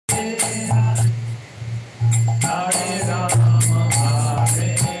Hare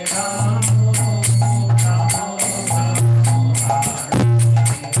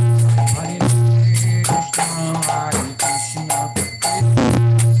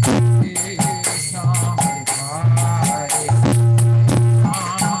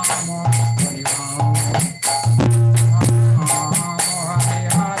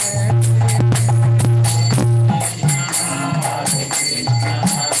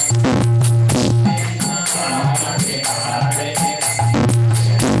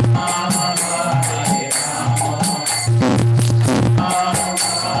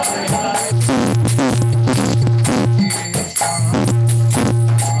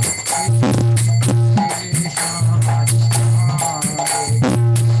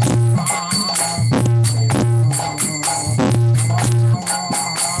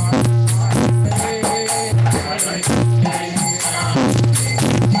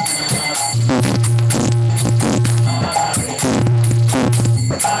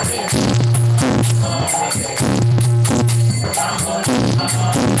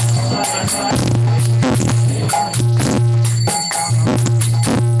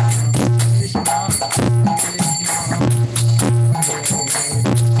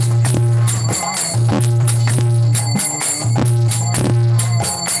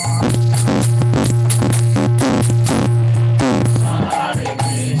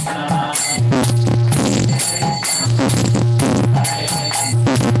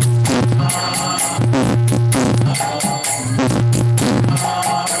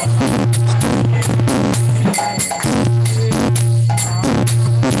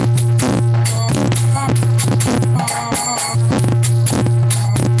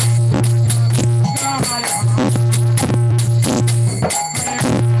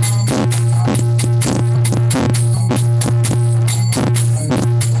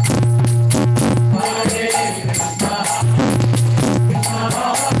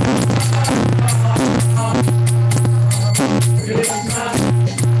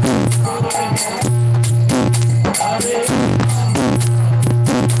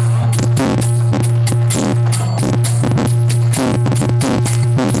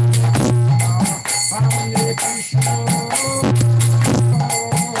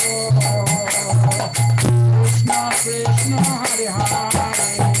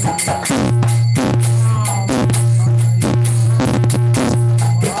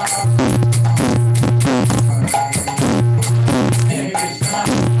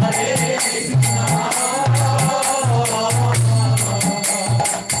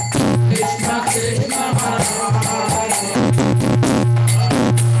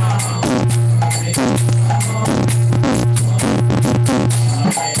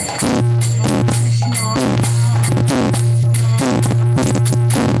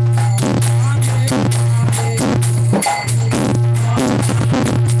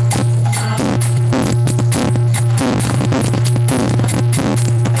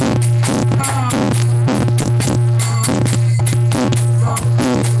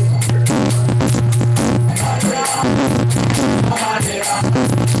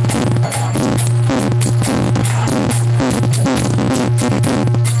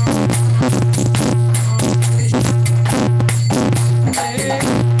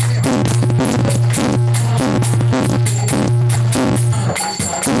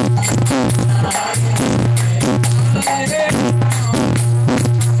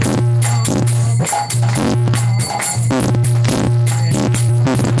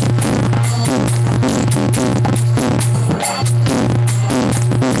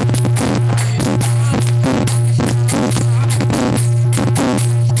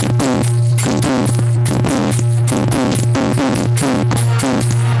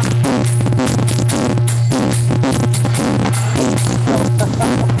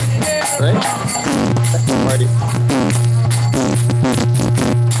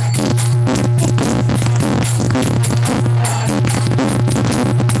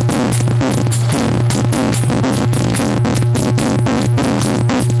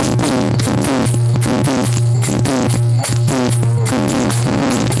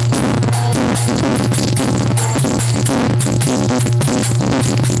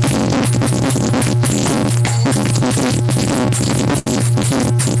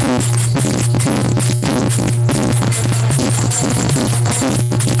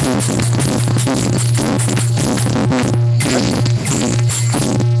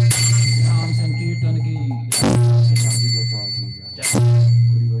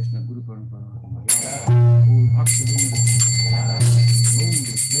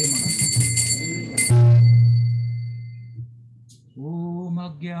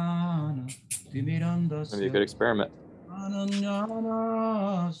Maybe a good experiment.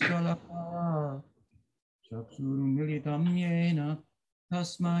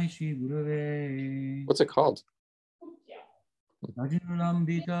 What's it called?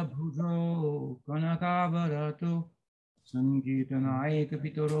 Rajulambita Bhujo Kanakavarato Sankirtanayaka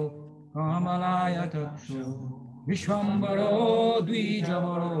Pitoro Kamalaya Taksho Vishwambaro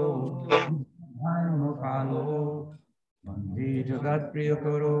Dwijavaro Dharmakalo Vande Jagat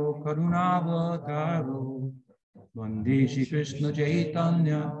Priyakaro Karunavataro Vande Shri Krishna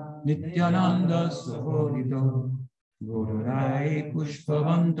Chaitanya Nityananda Sahodito Gaurarai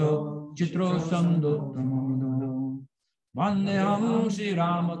Pushpavanto Chitro Sando Tamodo Vandeham Shri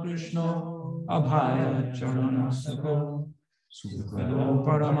Ramakrishna Abhaya Charanasako Sukado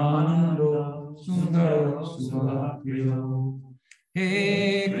Paramanando Sundaro Subhapriyo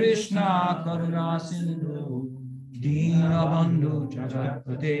He Krishna Karuna Sindhu Deenabandhu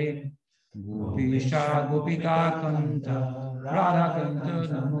Jagatpate Gopisha Gopika Kanta Radha Kanta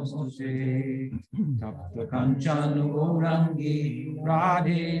Namostute Tapta Kanchanu Gourangi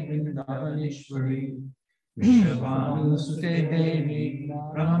Radhe Vrindavaneshwari Vrishabhanu Sute Devi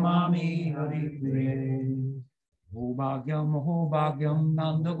Pranamami Haripriye Bhobagyam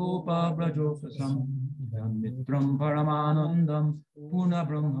Nanda Gopa Brajofasam Mitram Paramanandam Puna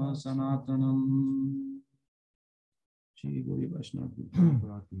Brahma Sanatanam Shri Gauri Vaishnava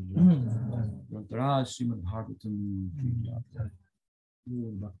Grantharaj Srimad Bhagavatam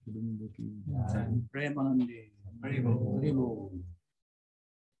Bhaktivinoda Ki Premanande Haribo.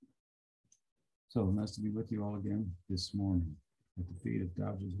 So nice to be with you all again this morning at the feet of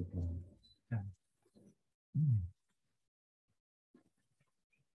Dajjal Gopal.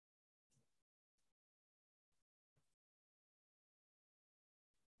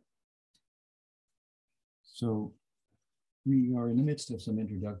 So we are in the midst of some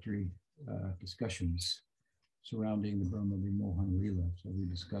introductory discussions surrounding the Brahma Vimohan Leela. So we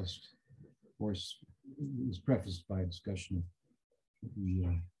discussed, of course, it was prefaced by a discussion of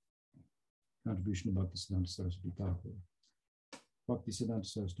the contribution of Bhaktisiddhanta Saraswati Thakur. Bhaktisiddhanta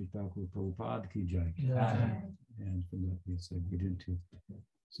Saraswati Thakur Prabhupada Ki Jai. And from that we said get into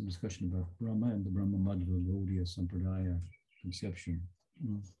some discussion about Brahma and the Brahma Madhva Gaudiya Sampradaya conception.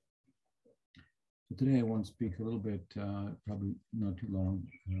 So today I want to speak a little bit, probably not too long,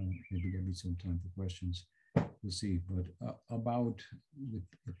 maybe there'll be some time for questions, we'll see, but about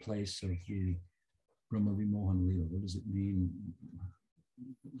the place of the Brahma Vimohan Leela. What does it mean?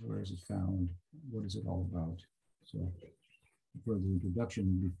 Where is it found? What is it all about? So further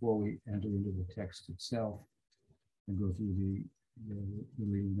introduction before we enter into the text itself and go through the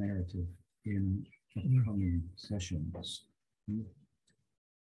Leela narrative in upcoming sessions.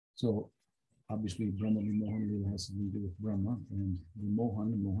 So obviously Brahma Vimohan Leela has something to do with Brahma, and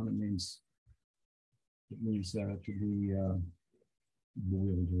Vimohan, it means to be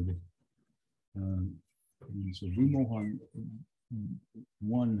bewildered. And so Vimohan,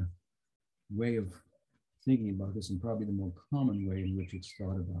 one way of thinking about this, and probably the more common way in which it's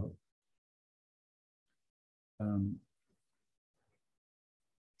thought about,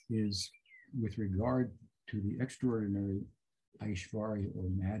 is with regard to the extraordinary Aishvarya or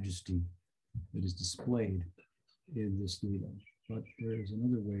majesty that is displayed in this Leela. But there is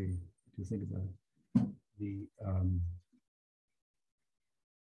another way to think about it. The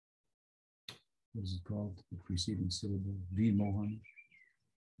what is it called? The preceding syllable, Vimohan.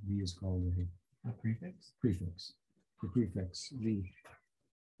 V is called a prefix? Prefix. The prefix, V,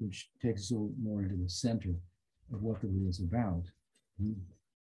 which takes us a little more into the center of what the Leela is about.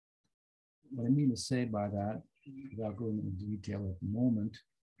 What I mean to say by that, without going into detail at the moment,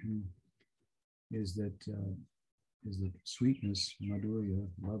 is that sweetness, madhurya,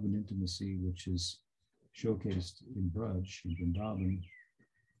 love and intimacy, which is showcased in Braj, in Vrindavan,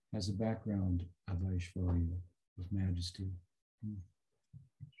 has a background of Aishvarya, of majesty.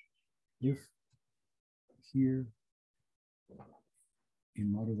 If here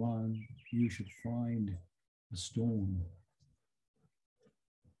in Madhuvan you should find a stone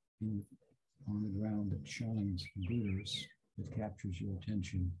on the ground that shines and glitters, that captures your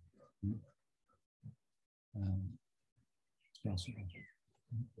attention, it's possible.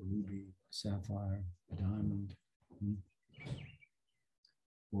 A ruby, sapphire, a diamond,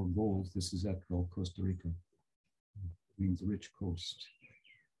 or gold. This is called Costa Rica. It means rich coast,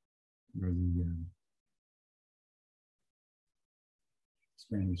 where the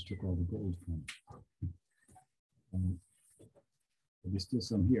Spaniards took all the gold from. There's still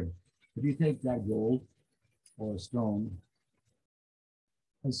some here. If you take that gold or a stone,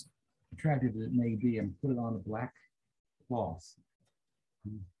 as attractive as it may be, and put it on a black cloth,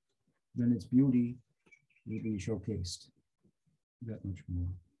 then its beauty will be showcased that much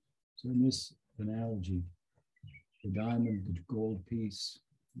more. So in this analogy, the diamond, the gold piece,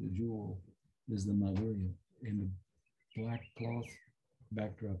 the jewel is the Madhurya, and the black cloth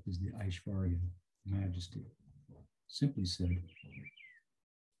backdrop is the Aishvarya, majesty. Simply said,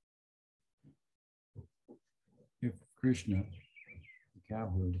 if Krishna, the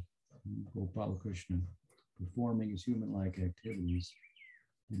cowherd, Gopala Krishna, performing his human-like activities,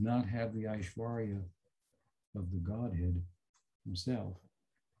 did not have the Aishvarya of the Godhead himself,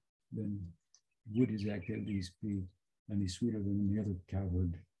 then would his activities be any sweeter than any other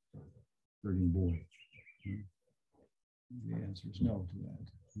cowherd herding boy? The answer is no to that.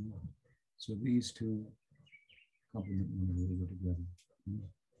 So these two complement one another together.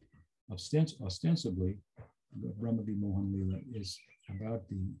 Ostensibly, the Brahma Vimohan Lila is about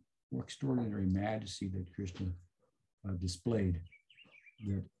the extraordinary majesty that Krishna displayed,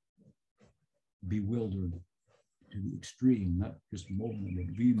 that bewildered to the extreme, not just Mohana, but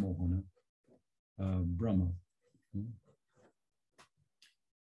Vimohana, Brahma.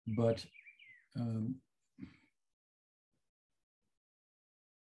 But I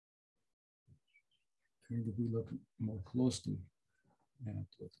think if we look more closely at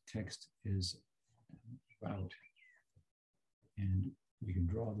what the text is about, and we can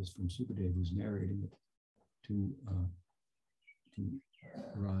draw this from Sukadeva, who's narrating it, to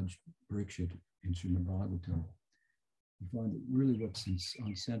Raj Parikshit in Srimad Bhagavatam, we find that really what's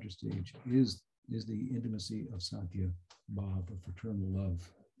on center stage is the intimacy of Sakya Bhav, of fraternal love.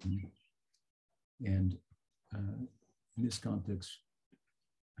 And in this context,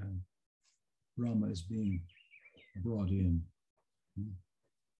 Brahma is being brought in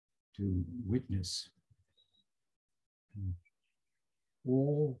to witness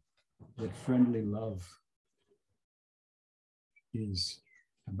all that friendly love is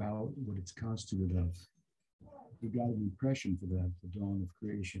about, what it's constituted of. We got an impression for that, the dawn of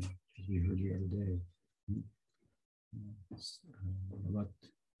creation, as we heard the other day.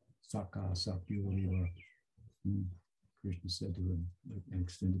 Saka Sakyoriva. Krishna said to him, and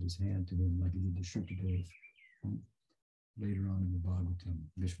extended his hand to him like he did to Shukadev. Later on in the Bhagavatam,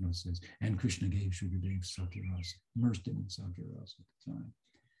 Vishnu says, and Krishna gave Shukadev Sakyarasa, immersed him in Sakyarasa at the time.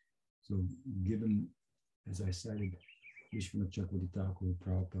 So given, as I cited, Vishwanath Chakravarti Thakur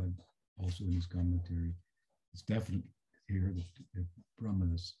Prabhupada, also in his commentary, it's definite here that Brahma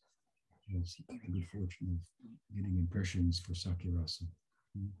has the good fortune of getting impressions for Sakyarasa.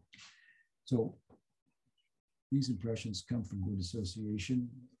 So these impressions come from good association,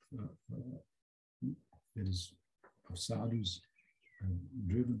 that is of sadhus,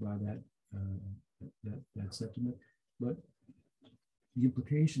 driven by that sentiment. But the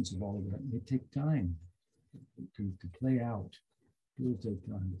implications of all of that may take time to play out. It will take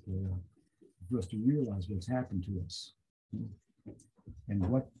time to play out for us to realize what's happened to us, and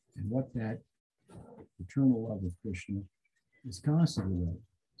what that eternal love of Krishna is constantly like.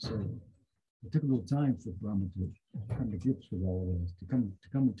 So it took a little time for Brahma to come to grips with all of this, to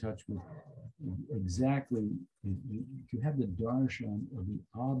come in touch with exactly, to have the darshan of the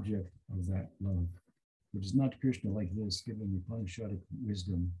object of that love, which is not Krishna like this, giving Upanishadic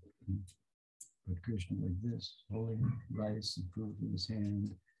wisdom, but Krishna like this, holding rice and fruit in his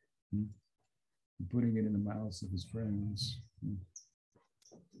hand, and putting it in the mouths of his friends.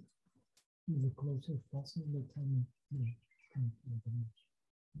 The closer possible, tell me.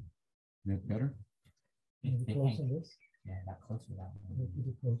 That better? The closer this? Yeah, that closer that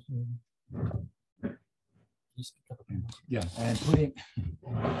one. Yeah, and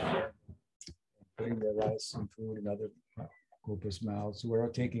putting the rice and food in other Gopa's mouths. We're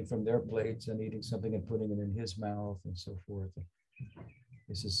taking from their plates and eating something and putting it in his mouth and so forth.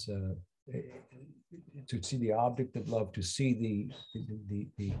 This is to see the object of love, to see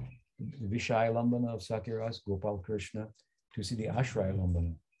the Vishaya Lambana of Sakyaras, Gopal Krishna, to see the Ashraya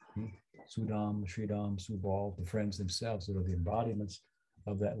Lambana, Sudam, Sridam, Subal, the friends themselves that are the embodiments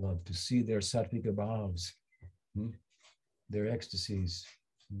of that love, to see their sattvika bhavs, their ecstasies,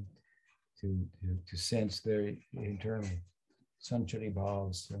 to sense their internal sanchari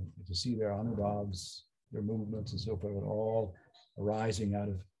bhavs, to see their anubhavs, their movements and so forth, all arising out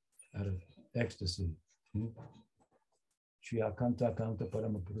of ecstasy. Shri Akanta Kanta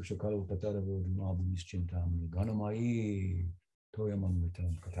Parama Purusha Kalu Patara Vodhumabhumis Chintamani Ganamai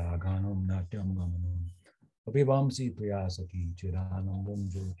Toyamamritam Kata Ganam Natyam Gamanam Abhivamsi Priyasaki Chiranam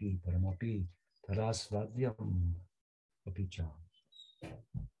Jyoti Paramapi Tarasvadyam Apicha.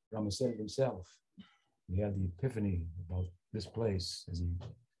 Brahma said it himself. He had the epiphany about this place as he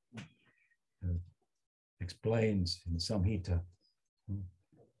explains in the Samhita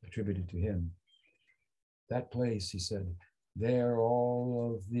attributed to him. That place, he said, there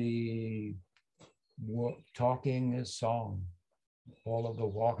all of the talking is song, all of the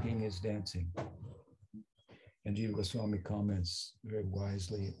walking is dancing. And Jiva Goswami comments very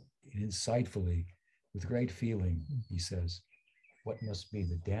wisely, insightfully, with great feeling, he says, what must be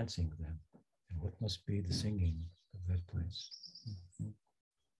the dancing then? And what must be the singing of that place?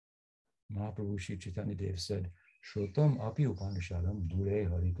 Mahaprabhu Sri Chaitanya Dev said, Shrotam api upanishadam dure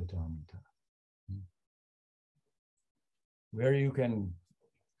harikatamita. Where you can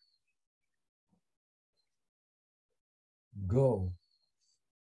go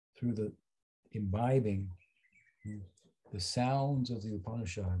through the imbibing the sounds of the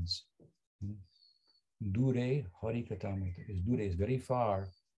Upanishads. Dure harikatamita. Dure is very far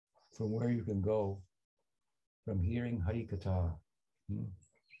from where you can go from hearing Harikatha.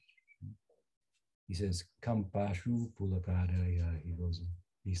 He says, Kampashu Pulakadaya.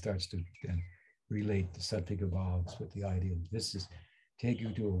 He starts to relate the Sattvic Bhavs with the idea that this is take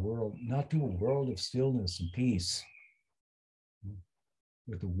you to a world, not to a world of stillness and peace,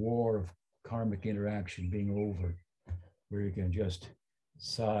 with the war of karmic interaction being over, where you can just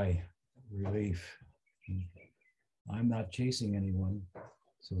sigh relief. I'm not chasing anyone,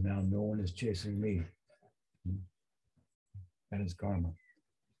 so now no one is chasing me. That is karma.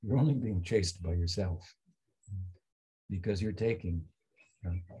 You're only being chased by yourself because you're taking.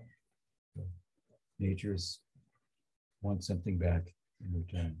 Nature wants something back in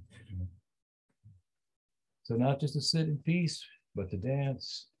return. So not just to sit in peace, but to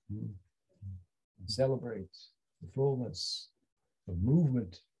dance and celebrate the fullness of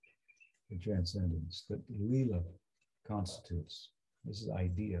movement and transcendence that Leela constitutes. This is the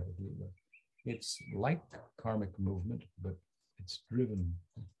idea of Leela. It's like karmic movement, but it's driven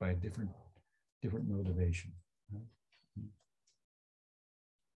by a different motivation.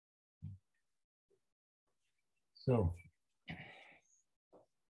 So,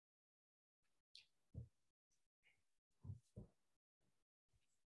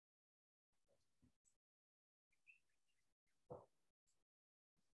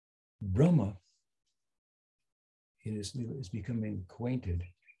 Brahma is becoming acquainted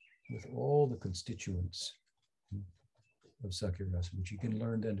with all the constituents of Sakyarasa, which you can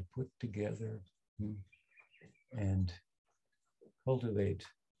learn then to put together and cultivate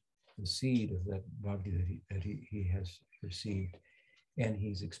the seed of that bhakti that he has received. And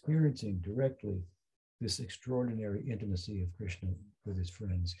he's experiencing directly this extraordinary intimacy of Krishna with his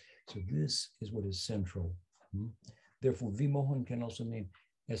friends. So this is what is central. Therefore, vimohan can also mean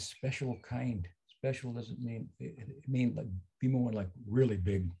a special kind. Special doesn't mean, it means like vimohan, like really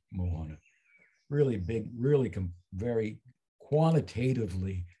big mohana. Really big, really very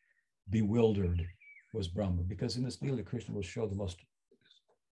quantitatively bewildered was Brahma, because in this Leela, Krishna will show the most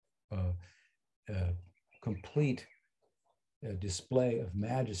complete display of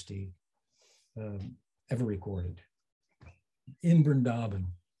majesty ever recorded. In Vrindavan,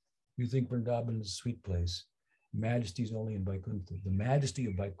 you think Vrindavan is a sweet place. Majesty is only in Vaikuntha. The majesty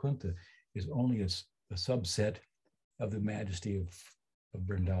of Vaikuntha is only a subset of the majesty of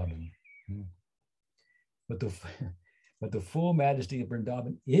Vrindavan. But the full majesty of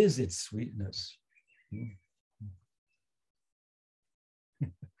Vrindavan is its sweetness.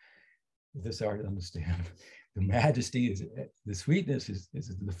 This is hard to understand. The majesty is, the sweetness is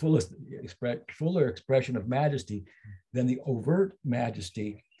the fullest, fuller expression of majesty than the overt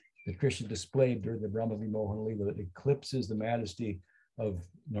majesty that Krishna displayed during the Brahma Vimohan Leela, that eclipses the majesty of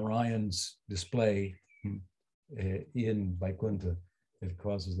Narayan's display in Vaikuntha. It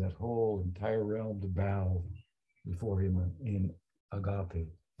causes that whole entire realm to bow before him in agape.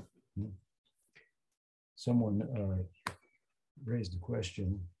 Someone raised a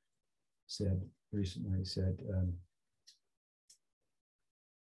question, recently said,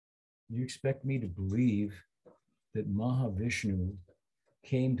 you expect me to believe that Mahavishnu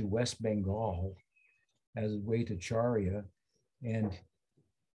came to West Bengal as a way to Charya, and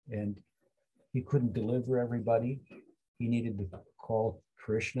he couldn't deliver everybody? He needed to call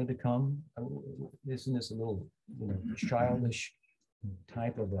Krishna to come? Isn't this a little childish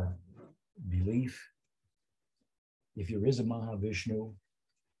type of a belief? If there is a Mahavishnu,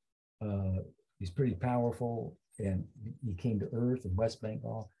 he's pretty powerful, and he came to earth in West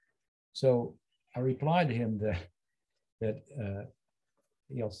Bengal. So I replied to him that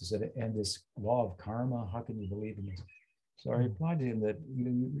he also said, and this law of karma, how can you believe in this? So I replied to him that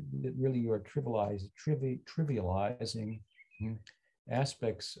really you are trivializing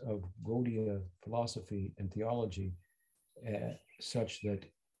aspects of Gaudiya philosophy and theology such that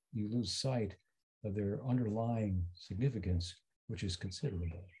you lose sight of their underlying significance, which is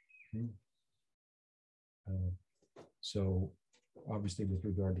considerable. So obviously with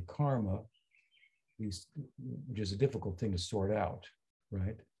regard to karma, which is a difficult thing to sort out,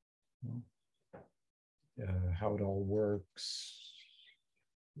 right? How it all works.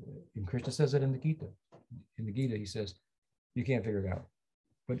 And Krishna says it in the Gita. In the Gita, he says, you can't figure it out.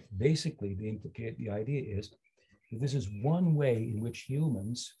 But basically, the idea is that this is one way in which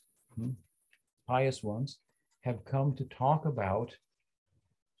humans, pious ones, have come to talk about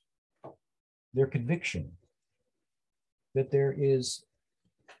their conviction that there is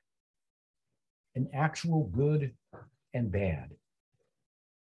an actual good and bad,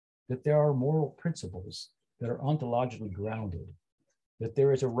 that there are moral principles that are ontologically grounded, that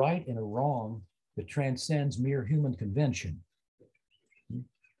there is a right and a wrong that transcends mere human convention.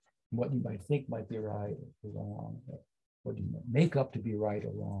 What you might think might be right or wrong, what you might make up to be right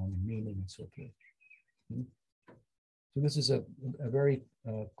or wrong, meaning and so forth. So this is a very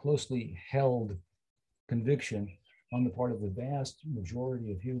closely held conviction on the part of the vast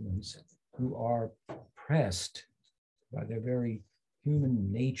majority of humans who are pressed by their very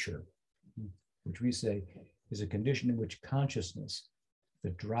human nature, which we say is a condition in which consciousness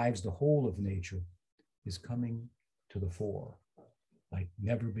that drives the whole of nature is coming to the fore, like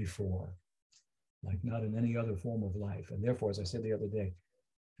never before, like not in any other form of life. And therefore, as I said the other day,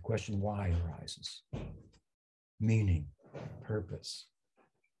 the question why arises. Meaning, purpose.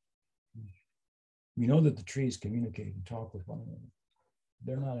 We know that the trees communicate and talk with one another.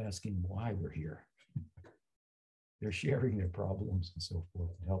 They're not asking why we're here. They're sharing their problems and so forth,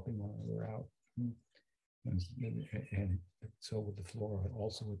 and helping one another out. And so with the flora,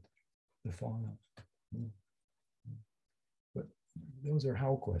 also with the fauna. But those are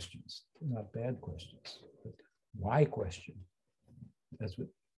how questions. They're not bad questions. But why question? That's what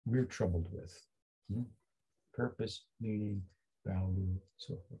we're troubled with. Purpose, meaning, value,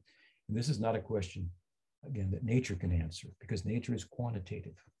 so forth. And this is not a question, again, that nature can answer, because nature is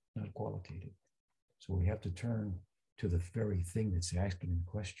quantitative, not qualitative. So we have to turn to the very thing that's asking the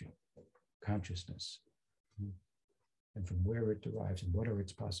question, consciousness, and from where it derives and what are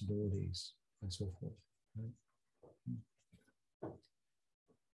its possibilities and so forth. Right?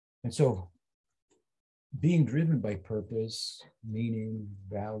 And so being driven by purpose, meaning,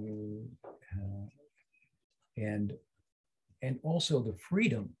 value, and also the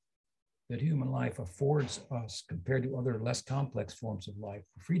freedom that human life affords us compared to other less complex forms of life,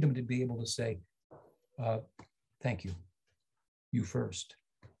 the freedom to be able to say, thank you, you first.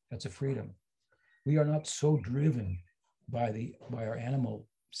 That's a freedom. We are not so driven by our animal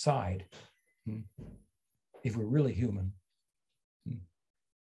side, if we're really human,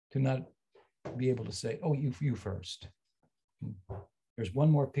 to not be able to say, oh, you first. There's one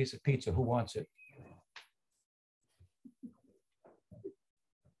more piece of pizza, who wants it?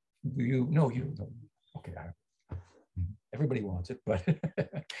 You don't. Okay, everybody wants it, but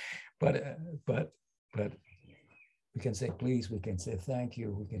but we can say please, we can say thank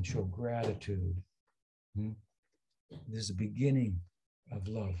you, we can show gratitude. This is the beginning of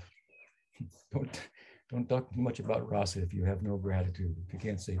love. Don't talk too much about rasa if you have no gratitude. If you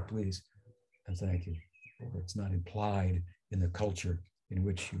can't say please and thank you, or it's not implied in the culture in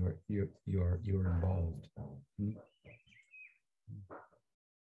which you're involved.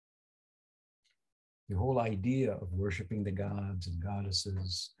 The whole idea of worshiping the gods and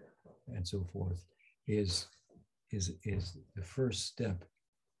goddesses and so forth is the first step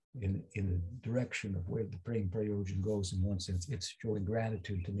in the direction of where the praying prayojan goes. In one sense, it's showing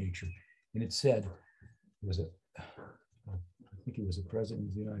gratitude to nature. And it said, I think he was a president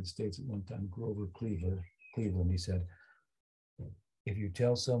of the United States at one time, Grover Cleveland, he said, if you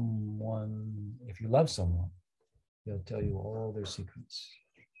tell someone, if you love someone, they'll tell you all their secrets.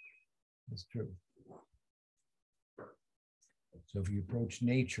 That's true. So if you approach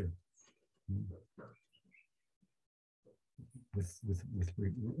nature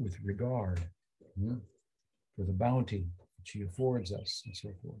with regard for the bounty that she affords us and so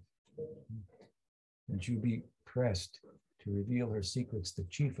forth, and you'll be pressed to reveal her secrets, the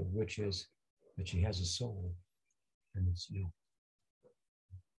chief of which is that she has a soul, and it's you.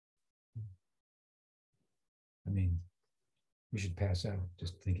 I mean, we should pass out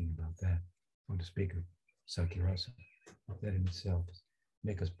just thinking about that. What to speak of Sakirasa. That in itself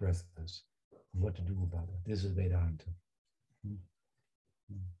make us breathless. What to do about it? This is Vedanta.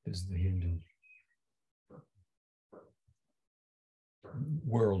 This is the Hindu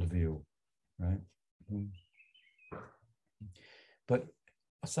worldview, right? But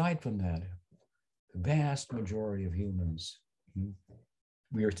aside from that, the vast majority of humans,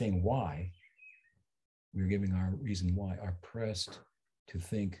 we are saying why, we're giving our reason why, are pressed to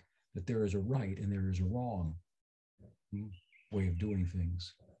think that there is a right and there is a wrong way of doing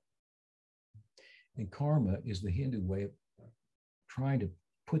things. And karma is the Hindu way of trying to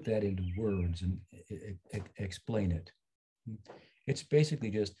put that into words and explain it. It's basically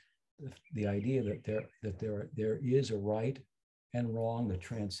just the idea that there is a right and wrong that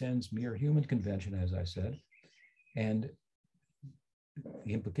transcends mere human convention, as I said, and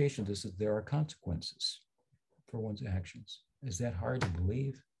the implication of this is there are consequences for one's actions. Is that hard to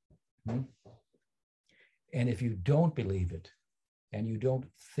believe? And if you don't believe it, and you don't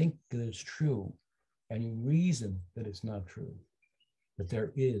think that it's true, and you reason that it's not true, that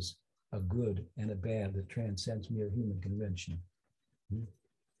there is a good and a bad that transcends mere human convention,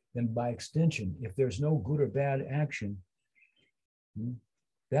 then by extension, if there's no good or bad action,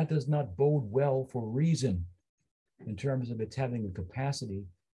 that does not bode well for reason in terms of its having the capacity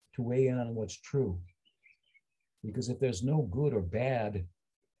to weigh in on what's true. Because if there's no good or bad,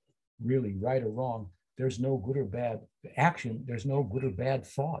 really right or wrong, there's no good or bad action, there's no good or bad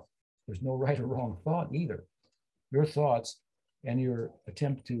thought. There's no right or wrong thought either. Your thoughts and your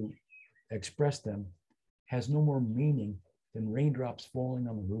attempt to express them has no more meaning than raindrops falling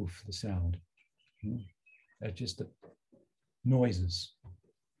on the roof, the sound. That's just the noises.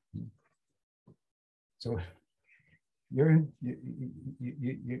 So you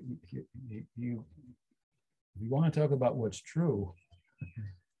want to talk about what's true,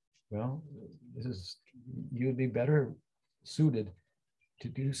 well, you'd be better suited to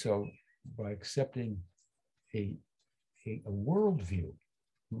do so by accepting a worldview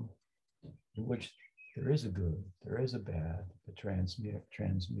in which there is a good, there is a bad, that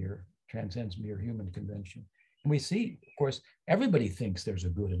transcends mere human convention. And we see, of course, everybody thinks there's a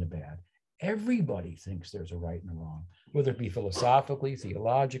good and a bad. Everybody thinks there's a right and a wrong, whether it be philosophically,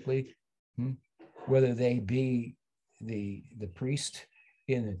 theologically, whether they be the priest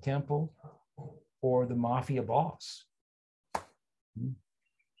in the temple or the mafia boss.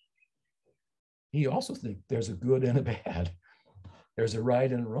 He also thinks there's a good and a bad. There's a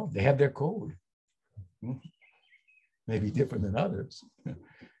right and a wrong. They have their code. Maybe different than others.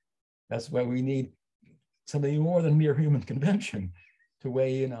 That's why we need something more than mere human convention to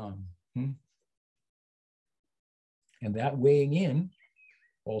weigh in on. And that weighing in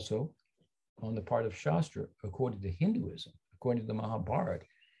also on the part of Shastra, according to Hinduism, according to the Mahabharata,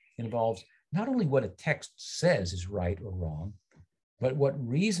 involves not only what a text says is right or wrong, but what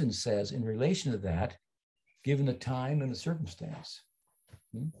reason says in relation to that, given the time and the circumstance.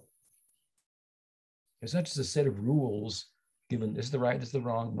 It's not just a set of rules given this is the right, this is the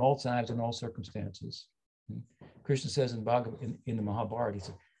wrong, in all times and all circumstances. Krishna says in the Mahabharata, he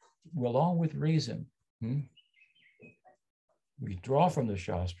said, well, along with reason, we draw from the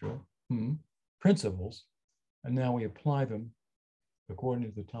Shastra principles, and now we apply them according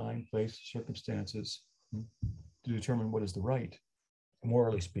to the time, place, circumstances to determine what is the right,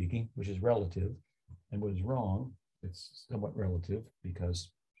 morally speaking, which is relative, and what is wrong, it's somewhat relative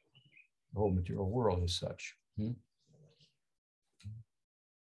because the whole material world is such.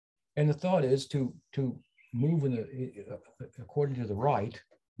 And the thought is to move according to the right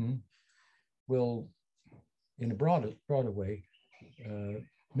will, in a broader way,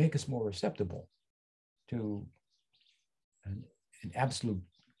 make us more receptible to an absolute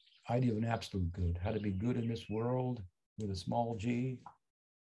idea of an absolute good, how to be good in this world with a small g.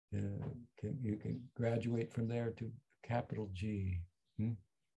 You can graduate from there to capital G,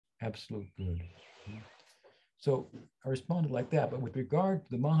 absolute good. So I responded like that, but with regard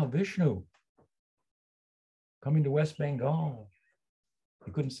to the Mahavishnu coming to West Bengal,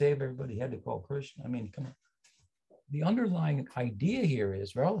 he couldn't save everybody, he had to call Krishna. I mean, come on. The underlying idea here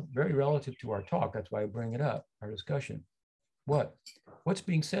is very relative to our talk. That's why I bring it up, our discussion. What's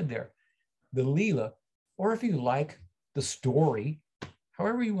being said there? The Leela, or if you like, the story,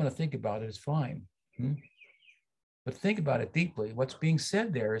 however you want to think about it is fine. But think about it deeply. What's being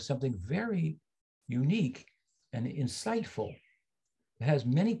said there is something very unique and insightful. It has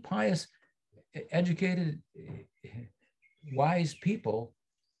many pious, educated, wise people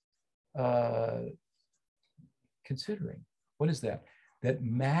considering. What is that? That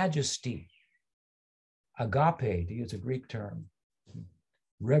majesty, agape, to use a Greek term,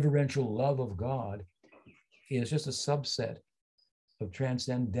 reverential love of God, is just a subset of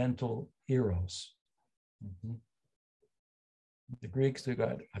transcendental eros. The Greeks, you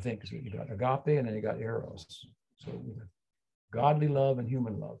got agape and then you got eros. So we got godly love and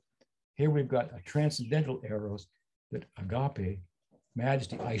human love. Here we've got a transcendental eros, that agape,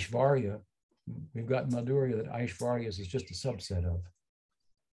 majesty, Aishvarya. We've got Madhurya, that Aishvarya is just a subset of.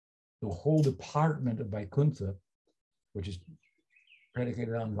 the whole department of Vaikuntha, which is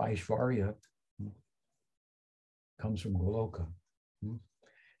predicated on Vaishvarya, comes from Goloka.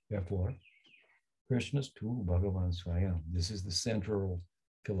 Therefore, Krishna's tu Bhagavan Swayam. This is the central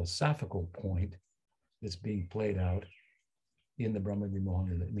philosophical point that's being played out in the Brahma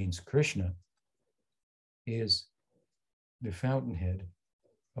Vimohana. That means Krishna is the fountainhead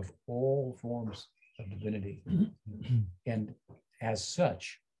of all forms of divinity. And as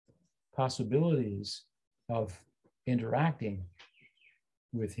such, possibilities of interacting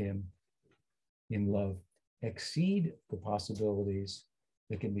with him in love exceed the possibilities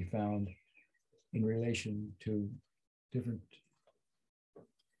that can be found in relation to different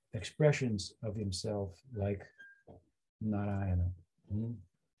expressions of himself, like Narayana in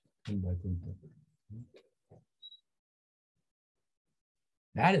Vaikuntha.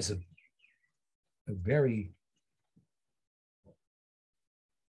 That is a very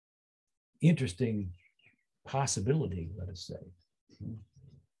interesting possibility, let us say.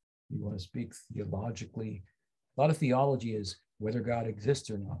 You want to speak theologically. A lot of theology is whether God exists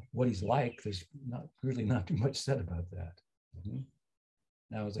or not. What he's like, there's not too much said about that.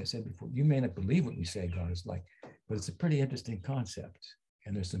 Now, as I said before, you may not believe what we say God is like, but it's a pretty interesting concept.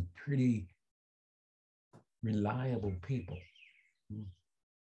 And there's some pretty reliable people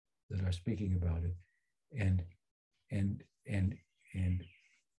that are speaking about it and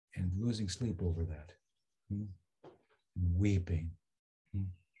losing sleep over that, and weeping.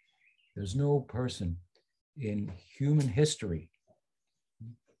 There's no person in human history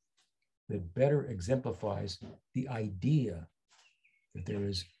that better exemplifies the idea that there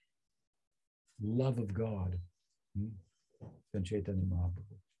is love of God than Chaitanya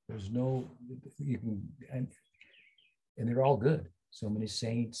Mahaprabhu. There's no, you can, and they're all good. So many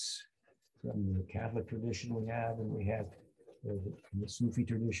saints from the Catholic tradition we have, and we have the Sufi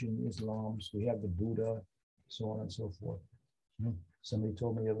tradition, Islam, so we have the Buddha, so on and so forth. Somebody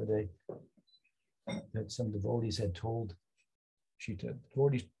told me the other day that some devotees had told,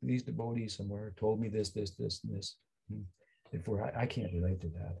 these devotees somewhere told me this, and this. Therefore, I can't relate to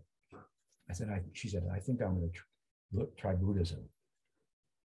that. She said, I think I'm going to try Buddhism.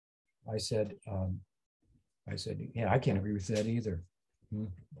 I said, yeah, I can't agree with that either.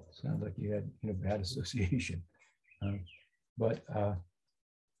 Sounds like you had a bad association. But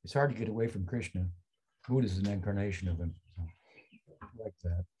it's hard to get away from Krishna. Buddha is an incarnation of him. So, like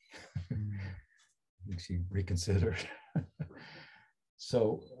that. Makes you reconsider.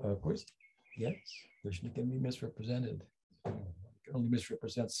 So, of course, yes, Krishna can be misrepresented. You can only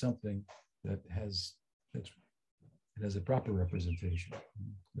misrepresent something that has a proper representation.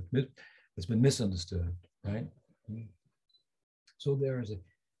 It's been misunderstood, right? So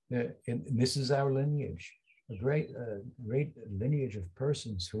and this is our lineage, a great lineage of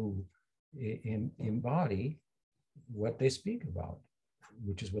persons who embody what they speak about,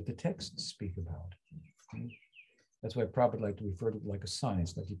 which is what the texts speak about. That's why Prabhupada like to refer to it like a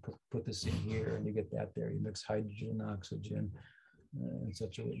science, like you put this in here and you get that there. You mix hydrogen and oxygen in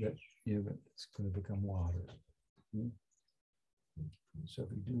such a way that it's going to become water. So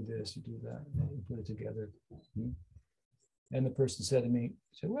if you do this, you do that, and you put it together. And the person said to me,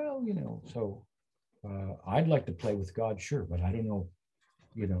 well, so I'd like to play with God, sure, but I don't know,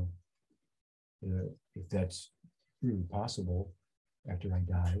 if that's really possible after I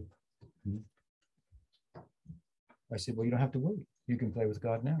die. I said, well, you don't have to wait. You can play with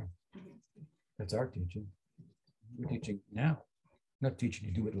God now. That's our teaching. We're teaching now. We're not teaching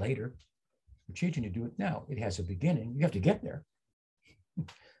you to do it later. We're teaching you to do it now. It has a beginning. You have to get there.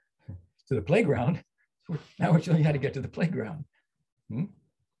 To the playground. Now we're showing you how to get to the playground. You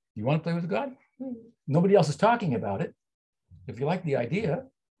want to play with God? Nobody else is talking about it. If you like the idea,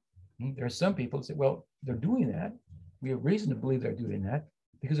 there are some people that say, well, they're doing that. We have reason to believe they're doing that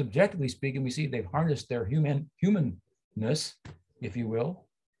because objectively speaking, we see they've harnessed their humanness, if you will.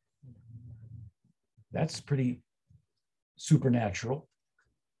 That's pretty supernatural.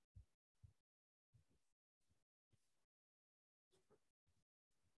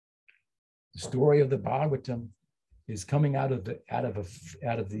 The story of the Bhagavatam is coming out of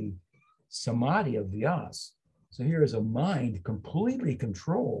the samadhi of Vyas. So here is a mind completely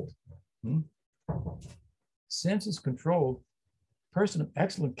controlled, senses controlled, person of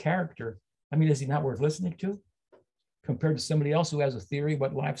excellent character. I mean, is he not worth listening to? Compared to somebody else who has a theory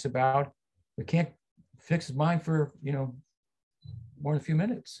what life's about, but can't fix his mind for more than a few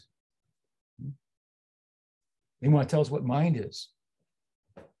minutes. They want to tell us what mind is.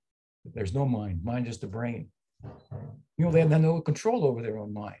 There's no mind. Mind is just the brain. They have no control over their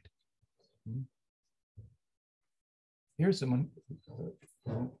own mind. Here's someone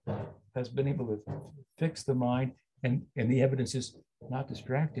has been able to fix the mind, and the evidence is not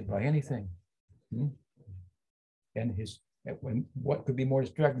distracted by anything. And what could be more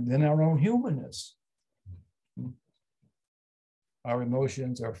distracting than our own humanness? Our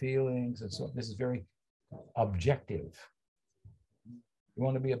emotions, our feelings, and so this is very objective. You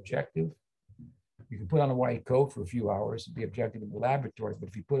want to be objective? You can put on a white coat for a few hours and be objective in the laboratory, but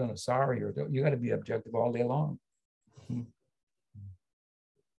if you put on a sari, you got to be objective all day long.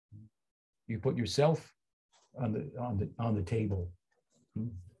 You put yourself on the table,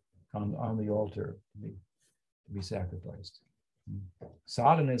 on the altar to be sacrificed.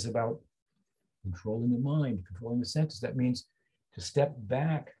 Sadhana is about controlling the mind, controlling the senses. That means to step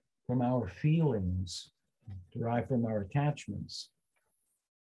back from our feelings, derived from our attachments,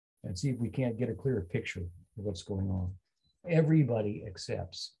 and see if we can't get a clearer picture of what's going on. Everybody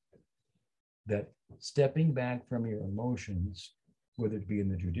accepts that stepping back from your emotions, whether it be in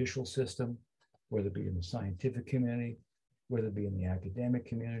the judicial system, whether it be in the scientific community, whether it be in the academic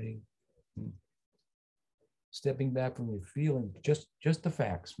community, stepping back from your feeling, just the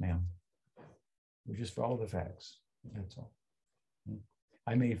facts, ma'am. We just follow the facts. That's all.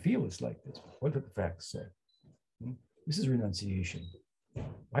 I may feel it's like this, but what do the facts say? This is renunciation.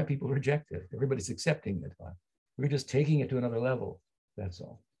 Why people reject it? Everybody's accepting it. We're just taking it to another level. That's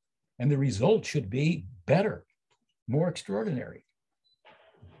all. And the result should be better, more extraordinary,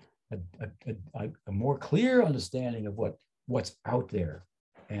 a more clear understanding of what's out there.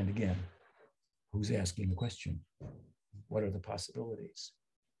 And again, who's asking the question? What are the possibilities?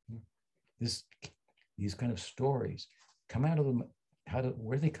 These kind of stories come out of them.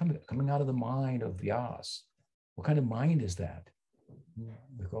 Where are they coming out of the mind of Vyas? What kind of mind is that?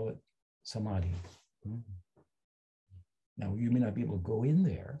 We call it samadhi. Now, you may not be able to go in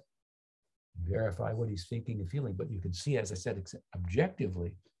there and verify what he's thinking and feeling, but you can see, as I said,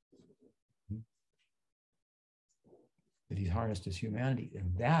 objectively, that he's harnessed his humanity,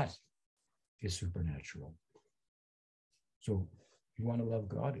 and that is supernatural. So you want to love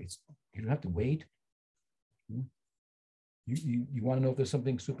God, you don't have to wait. You want to know if there's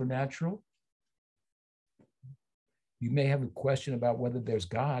something supernatural? You may have a question about whether there's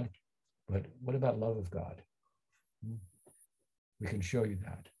God, but what about love of God? We can show you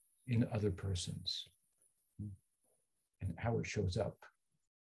that in other persons and how it shows up.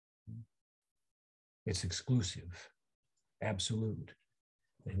 It's exclusive, absolute.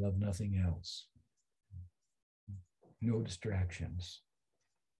 They love nothing else. No distractions.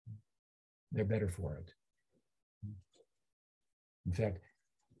 They're better for it. In fact,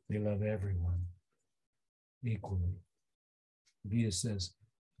 they love everyone equally. Gita says,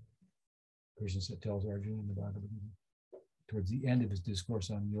 Krishna tells Arjuna in the Bhagavad Gita, towards the end of his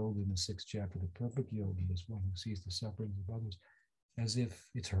discourse on yoga in the 6th chapter, the perfect yogi is one who sees the sufferings of others as if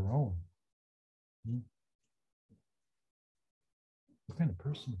it's her own. What kind of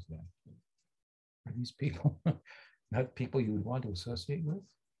person is that? Are these people not people you would want to associate with?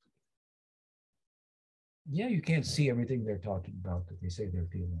 Yeah, you can't see everything they're talking about that they say they're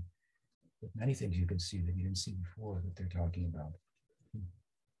feeling. But many things you can see that you didn't see before that they're talking about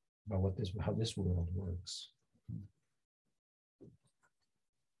how this world works.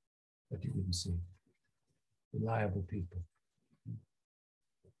 That you didn't see. Reliable people.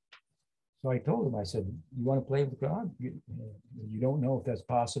 So I told him, I said, you want to play with God? You don't know if that's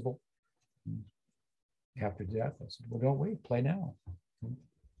possible after death. I said, well, don't wait, play now.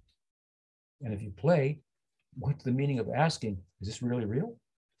 And if you play, what's the meaning of asking, is this really real?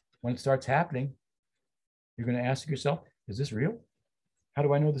 When it starts happening, you're going to ask yourself, is this real? How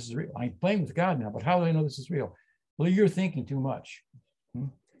do I know this is real? I'm playing with God now, but how do I know this is real? Well, you're thinking too much.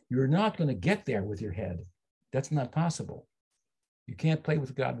 You're not going to get there with your head. That's not possible. You can't play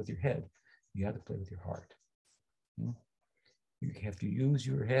with God with your head. You have to play with your heart. You have to use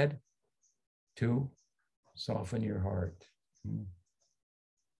your head to soften your heart.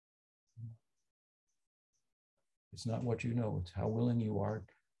 It's not what you know, it's how willing you are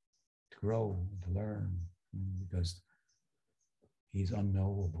to grow, to learn, because he's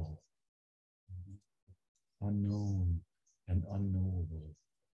unknowable, unknown and unknowable.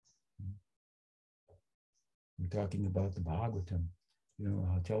 We're talking about the Bhagavatam.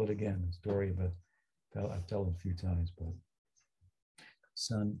 I'll tell it again, the story about, I've told it a few times, but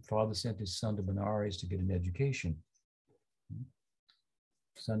father sent his son to Benares to get an education.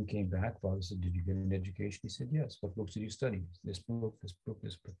 Son came back, father said, did you get an education? He said, yes. What books did you study? This book, this book,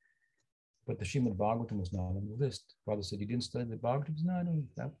 this book. But the Srimad Bhagavatam was not on the list. Father said, you didn't study the Bhagavatam? No,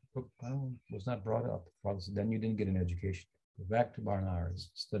 that book was not brought up. Father said, then you didn't get an education. Go back to Benares,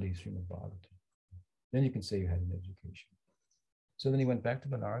 study Srimad Bhagavatam. Then you can say you had an education. So then he went back to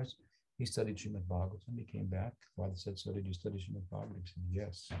Benares. He studied Srimad Bhagavatam. He came back. Father said, so did you study Srimad Bhagavatam? He said,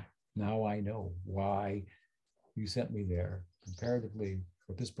 yes. Now I know why you sent me there. Comparatively,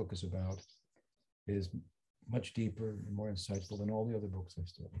 what this book is about is much deeper and more insightful than all the other books I've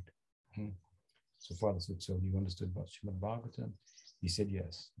studied. So Father said, so you understood about Srimad Bhagavatam? He said,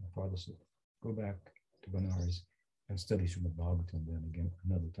 yes. And Father said, go back to Benares and study Srimad Bhagavatam then again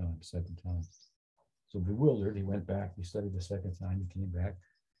another time, second time. So bewildered, he went back, he studied the second time, he came back.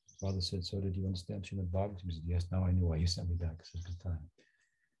 Father said, so did you understand Srimad Bhagavatam? He said, yes, now I know why you sent me back a second time.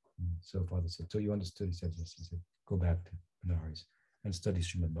 So Father said, so you understood? He said, yes. He said, go back to Benares and study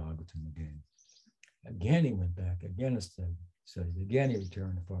Srimad Bhagavatam again. Again, he went back, again studied, again he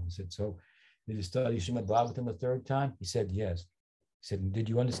returned. The Father said, so did you study Srimad Bhagavatam the third time? He said, yes. He said, did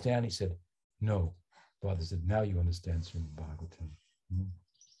you understand? He said, no. Father said, now you understand Srimad Bhagavatam.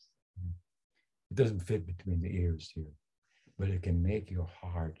 It doesn't fit between the ears here, but it can make your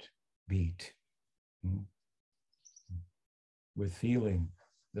heart beat with feeling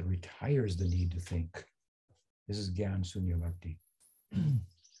that retires the need to think. This is Gyan Sunya Bhakti.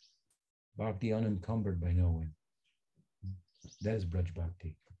 Bhakti unencumbered by knowing. That is Braj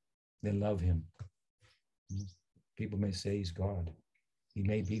Bhakti. They love him. People may say he's God. He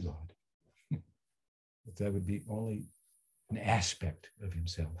may be God. But that would be only an aspect of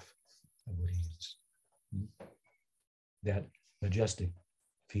himself, of what he is. That majestic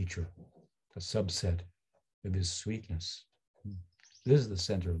feature, a subset of his sweetness. This is the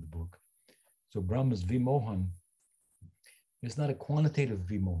center of the book. So Brahma's Vimohan is not a quantitative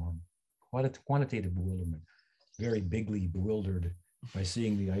Vimohan, quite a quantitative bewilderment, very bigly bewildered by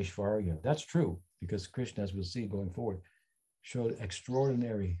seeing the Aishvarya. That's true, because Krishna, as we'll see going forward, showed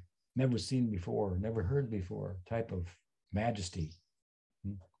extraordinary, never seen before, never heard before type of majesty.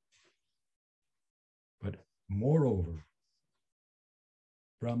 But moreover,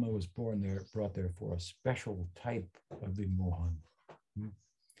 Brahma was brought there for a special type of Vimohan.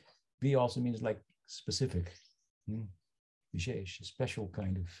 V also means like specific, Vishesh, a special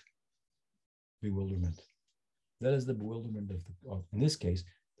kind of bewilderment. That is the bewilderment of in this case,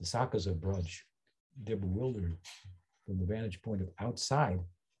 the Sakas of Braj. They're bewildered from the vantage point of outside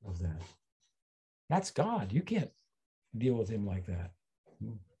of that. That's God. You can't deal with him like that.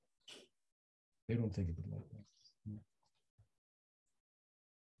 They don't think of it like that.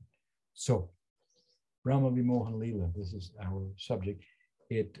 So, Brahma Vimohan Leela, this is our subject.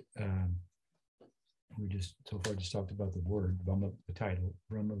 We just so far just talked about the word, Brahma, the title,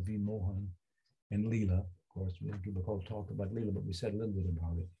 Brahma Vimohan and Leela. Of course, people call talk about Leela, but we said a little bit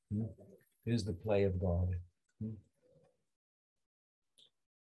about it. It is the play of God.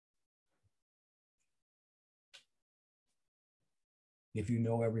 If you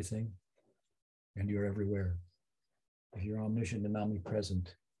know everything and you're everywhere, if you're omniscient and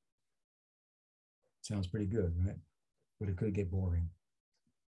omnipresent, sounds pretty good, right? But it could get boring.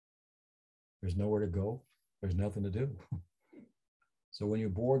 There's nowhere to go. There's nothing to do. So when you're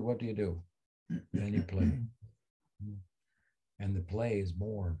bored, what do? Then you play. And the play is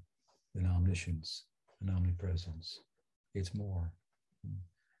more than omniscience and omnipresence. It's more.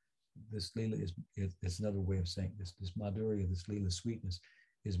 This Leela it's another way of saying this Madhurya, this Leela sweetness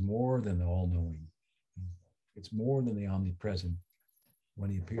is more than the all-knowing. It's more than the omnipresent when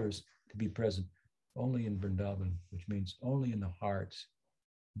he appears to be present only in Vrindavan, which means only in the hearts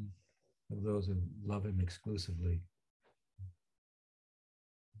of those who love him exclusively,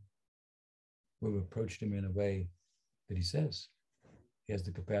 who have approached him in a way that he says he has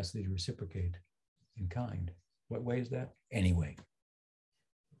the capacity to reciprocate in kind. What way is that? Any way.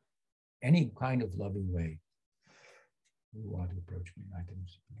 Any kind of loving way you want to approach me, I can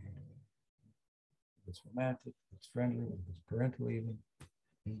reciprocate. If it's romantic, if it's friendly, if it's parental even,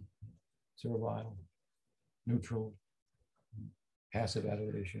 servile, neutral, passive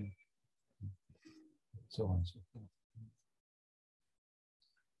adoration, so on and so forth.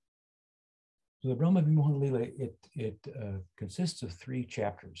 So the Brahma Vimohan Leela, it consists of 3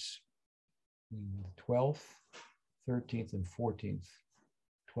 chapters, 12th, 13th, and 14th.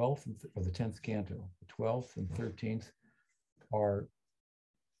 12th of the 10th canto. The 12th and 13th are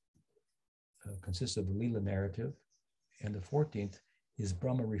consists of the Leela narrative, and the 14th is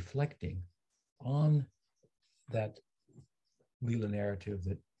Brahma reflecting on that Leela narrative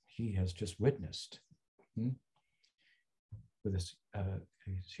that he has just witnessed, with a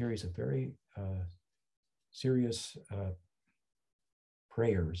series of very serious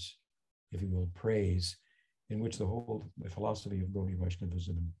prayers, if you will, praise, in which the whole philosophy of Gaudiya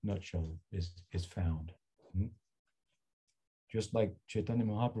Vaishnavism in a nutshell is found. Just like Chaitanya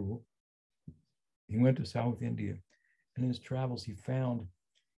Mahaprabhu, he went to South India in his travels, he found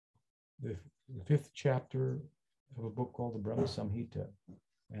the fifth chapter of a book called the Brahma Samhita.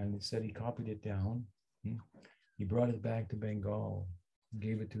 And he said he copied it down. He brought it back to Bengal,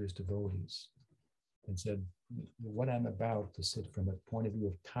 gave it to his devotees, and said, what I'm about to sit from a point of view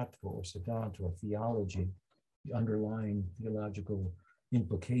of tattva or siddhanta or theology, the underlying theological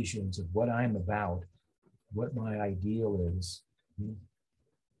implications of what I'm about, what my ideal is,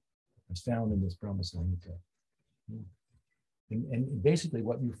 is found in this Brahma Samhita. And basically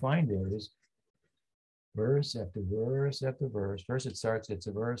what you find there is verse after verse after verse. First it starts, it's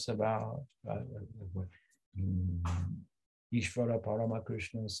a verse about Ishvara Parama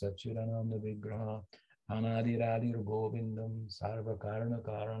Krishna Satchidananda Vigraha Anadiradir Govindam Sarva Karana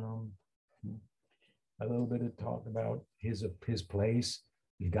Karanam. A little bit of talk about his place.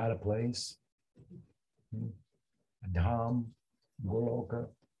 He's got a place. A dham, Goloka.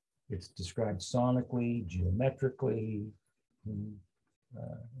 It's described sonically, geometrically, in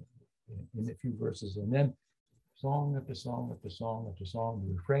a few verses. And then song after song after song after song,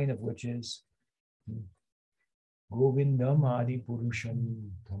 the refrain of which is Govindam Adi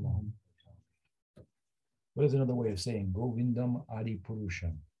Purusham Tamam. What is another way of saying Govindam Adi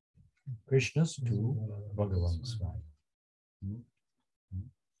Purusham? Krishna's to Bhagavan Swami.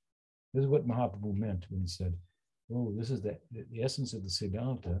 This is what Mahaprabhu meant when he said, oh, this is the essence of the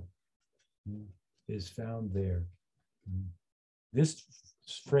Siddhanta is found there. This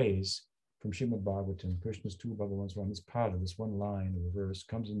phrase from Srimad Bhagavatam, Krishna's to Bhagavan Swami, this part of this one line of a verse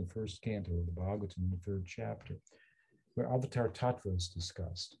comes in the first canto of the Bhagavatam in the 3rd chapter, where Avatar Tattva is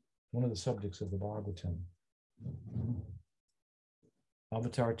discussed, one of the subjects of the Bhagavatam.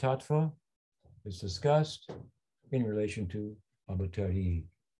 Avatar Tattva is discussed in relation to Avatari,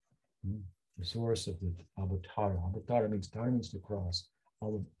 the source of the Avatar. Avatar means the cross.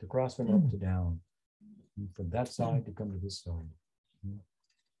 The cross from up to down, from that side to come to this side.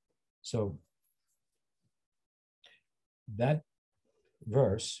 So that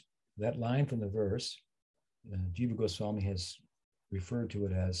verse, that line from the verse, Jiva Goswami has referred to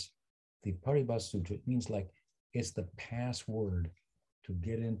it as the Paribhasa Sutra. It means like it's the password to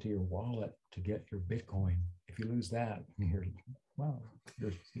get into your wallet to get your Bitcoin. If you lose that, you're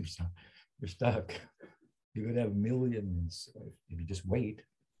stuck. You could have millions if you just wait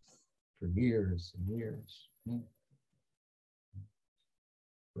for years and years.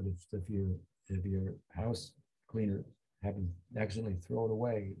 But if your house cleaner happens accidentally throw it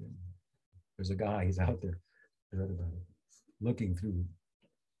away, there's a guy, he's out there, I read about it, looking through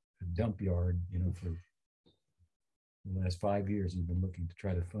a dump yard, for the last 5 years, he's been looking to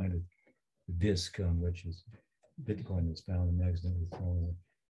try to find a disk on which his Bitcoin is found and accidentally thrown away.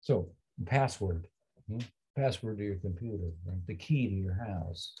 So password to your computer, right? The key to your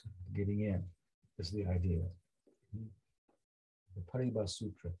house, getting in, is the idea. The Paribhasa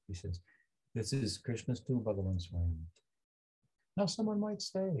Sutra, he says, this is Krishna's to Bhagavan Swami. Now someone might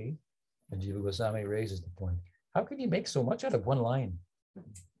say, and Jiva Goswami raises the point, how can you make so much out of one line?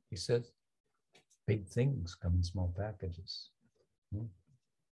 He says, big things come in small packages.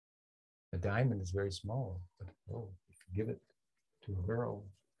 A diamond is very small, but if you give it to a girl,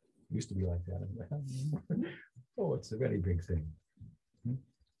 it used to be like that. It's a very big thing.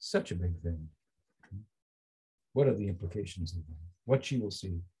 Such a big thing. What are the implications of that? What she will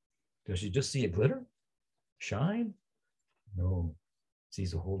see? Does she just see a glitter? Shine? No,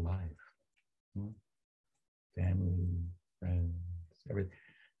 sees a whole life. Family, friends, everything.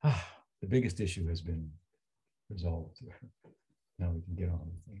 The biggest issue has been resolved. Now we can get on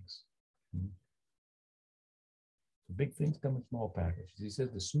with things. The big things come in small packages. He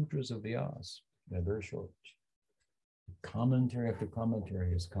says the sutras of Vyas, they're very short. Commentary after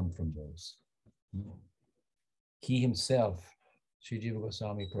commentary has come from those. He himself, Sri Jiva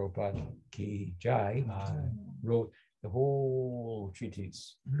Goswami Prabhupada Ki Jai, wrote the whole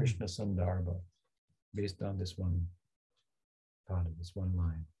treatise, Krishna Sandarbha, based on this one part of this one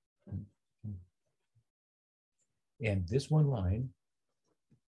line. And this one line,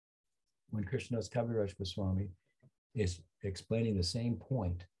 when Krishnadas Kaviraj Goswami is explaining the same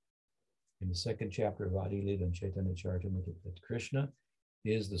point in the 2nd chapter of Adi Lila and Chaitanya Charitamrita, that Krishna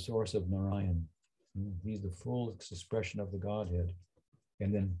is the source of Narayan. He's the full expression of the Godhead.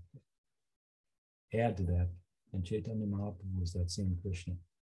 And then add to that, and Chaitanya Mahaprabhu is that same Krishna.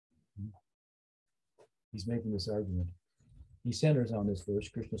 He's making this argument. He centers on this verse,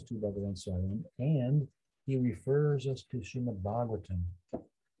 Krishna's to Bhagavan Swami, and he refers us to Srimad Bhagavatam.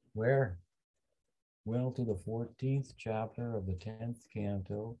 Where? Well, to the 14th chapter of the 10th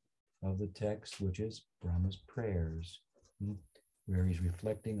canto of the text, which is Brahma's prayers, where he's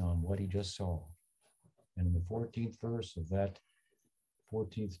reflecting on what he just saw. And in the 14th verse of that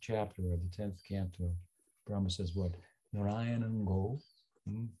 14th chapter of the 10th canto, Brahma says what? Narayanam go,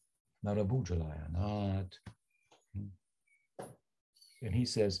 Narabujalaya, not. And he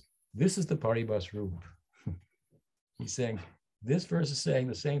says, this is the Paribas Roop. He's saying, this verse is saying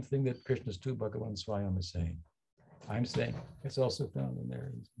the same thing that Krishna's Tu Bhagavan Swayam is saying. I'm saying it's also found in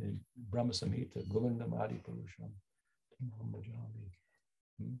there in Brahma Samhita, Govindam Adi Purusham.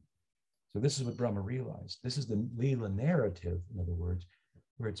 So this is what Brahma realized. This is the Leela narrative, in other words,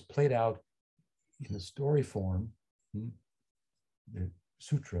 where it's played out in the story form, the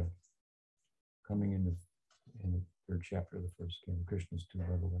sutra coming in the third chapter of the first canto, Krishna's Tu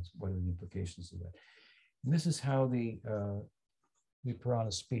Bhagavans. What are the implications of that? And this is how the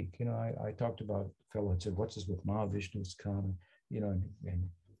Puranas speak. You know, I talked about a fellow had said, what's this with Mahavishnu's come? You know, and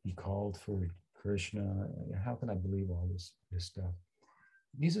he called for Krishna. How can I believe all this stuff?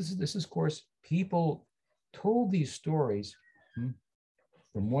 This is, of course, people told these stories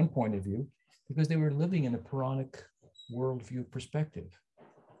from one point of view because they were living in a Puranic worldview perspective,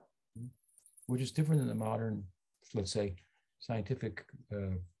 which is different than the modern, let's say, scientific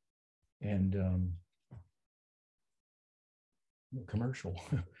and commercial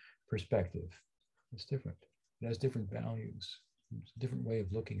perspective. It's different. It has different values. It's a different way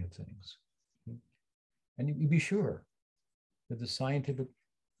of looking at things. And you be sure that the scientific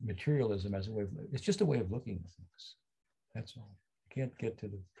materialism as a way of, it's just a way of looking at things. That's all. You can't get to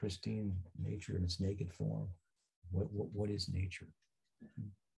the pristine nature in its naked form. What is nature?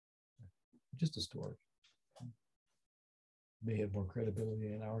 Just a story. May have more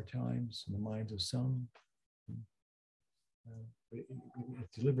credibility in our times, in the minds of some. It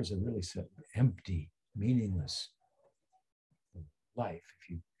delivers a really empty, meaningless life if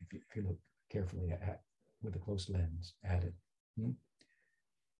you look carefully with a close lens at it.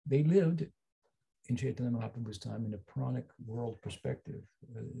 They lived in Chaitanya Mahaprabhu's time in a Puranic world perspective.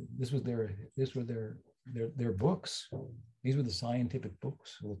 This were their books. These were the scientific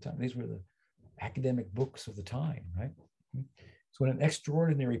books of the time. These were the academic books of the time, right? So when an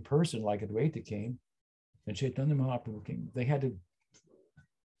extraordinary person like Advaita came, and Chaitanya Mahaprabhu came, they had to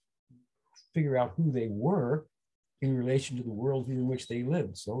figure out who they were in relation to the worldview in which they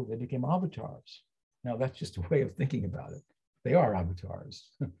lived. So they became avatars. Now that's just a way of thinking about it. They are avatars.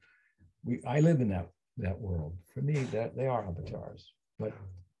 I live in that world. For me, that they are avatars. But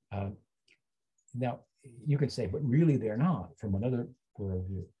now you can say, but really they're not from another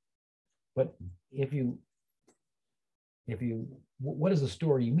worldview. But what does the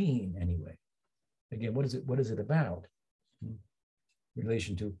story mean anyway? Again, what is it about? In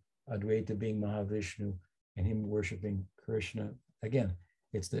relation to Advaita being Mahavishnu and him worshiping Krishna. Again,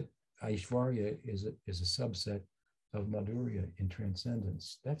 it's that Aishvarya is a subset of Madhurya in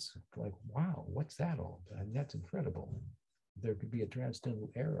transcendence. That's like, wow, what's that all? I mean, that's incredible. There could be a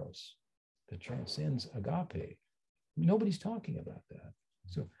transcendental eros that transcends agape. Nobody's talking about that.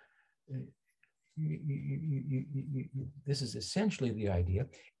 So this is essentially the idea.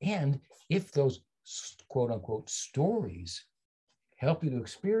 And if those quote unquote stories help you to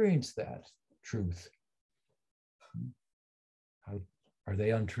experience that truth, are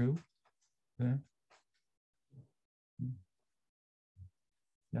they untrue? Yeah.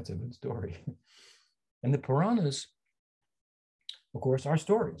 That's a good story. And the Puranas, of course, are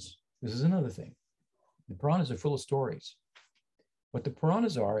stories. This is another thing. The Puranas are full of stories. What the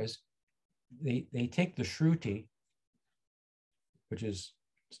Puranas are is they take the Shruti, which is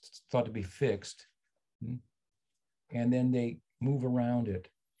thought to be fixed, and then they move around it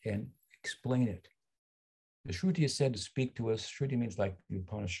and explain it. The Shruti is said to speak to us. Shruti means like the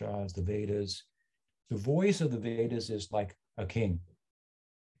Upanishads, the Vedas. The voice of the Vedas is like a king.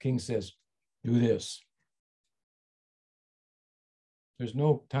 The king says, do this. There's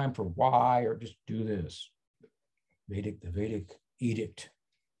no time for why or just do this. The Vedic edict,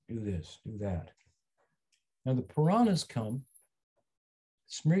 do this, do that. Now the Puranas come,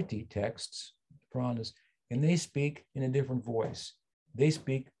 Smriti texts, Puranas, and they speak in a different voice. They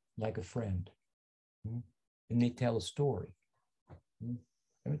speak like a friend. And they tell a story.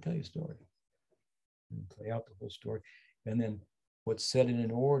 Let me tell you a story. And play out the whole story. And then what's said in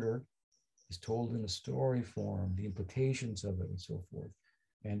an order is told in a story form, the implications of it and so forth.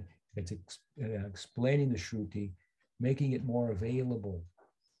 And it's explaining the Shruti, making it more available.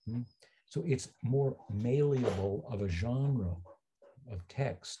 So it's more malleable of a genre of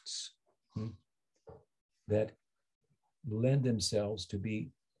texts that lend themselves to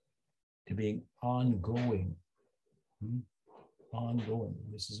being ongoing. Ongoing.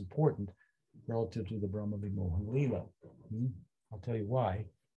 This is important relative to the Brahma Vimohan Leela. I'll tell you why.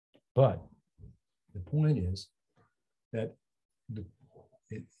 But The point is that the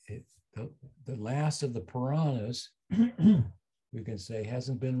last of the Puranas, we can say,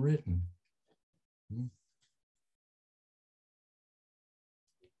 hasn't been written.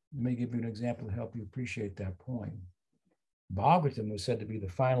 Let me give you an example to help you appreciate that point. Bhagavatam was said to be the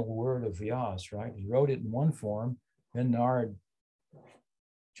final word of Vyasa, right? He wrote it in one form, then Narad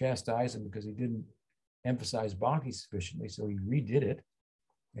chastised him because he didn't emphasize bhakti sufficiently, so he redid it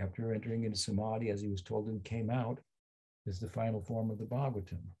after entering into samadhi, as he was told, and came out as the final form of the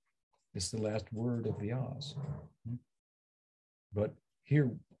Bhagavatam. It's the last word of Vyasa. But here,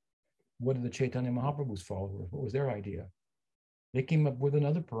 what did the Chaitanya Mahaprabhu's followers, what was their idea? They came up with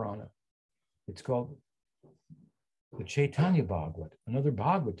another Purana. It's called the Chaitanya Bhagavat, another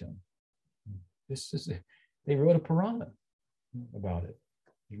Bhagavatam. They wrote a Purana about it.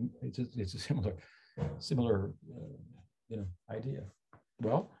 It's a similar idea.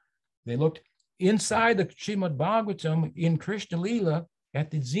 Well, they looked inside the Srimad Bhagavatam in Krishna Lila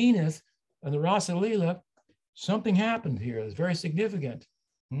at the zenith of the Rasa Lila. Something happened here that's very significant.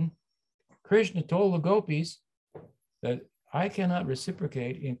 Krishna told the gopis that I cannot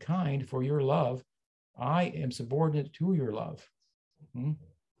reciprocate in kind for your love. I am subordinate to your love.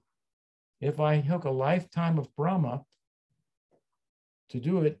 If I took a lifetime of Brahma to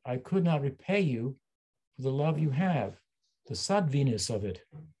do it, I could not repay you for the love you have, the sadviness of it.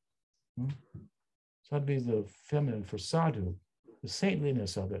 Sadvi is the feminine for sadhu, the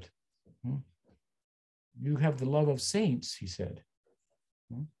saintliness of it. You have the love of saints, he said.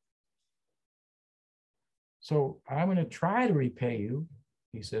 So I'm going to try to repay you,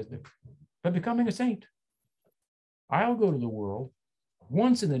 he says, by becoming a saint. I'll go to the world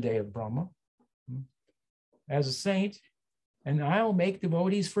once in the day of Brahma as a saint, and I'll make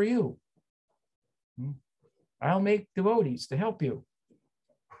devotees for you. I'll make devotees to help you.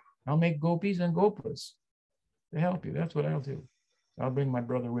 I'll make gopis and gopas to help you. That's what I'll do. I'll bring my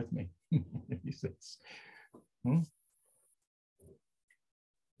brother with me, he says.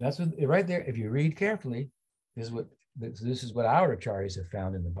 That's what, right there, if you read carefully, this is what our acharyas have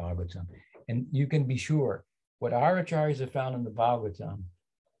found in the Bhagavatam. And you can be sure what our acharyas have found in the Bhagavatam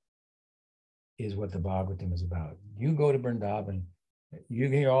is what the Bhagavatam is about. You go to Vrindavan, you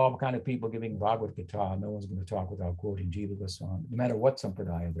hear all kind of people giving Bhagavad Gita. No one's going to talk without quoting Jiva Goswami, no matter what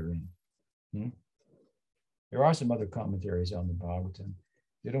sampradaya they're in. There are some other commentaries on the Bhagavatam.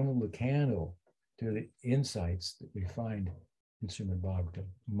 They don't hold a candle to the insights that we find in Srimad Bhagavatam.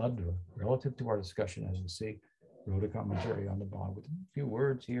 Madhva, relative to our discussion, as we see, wrote a commentary on the Bhagavatam. A few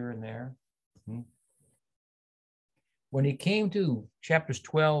words here and there. When he came to chapters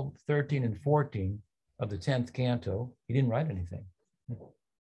 12, 13, and 14 of the 10th canto, he didn't write anything.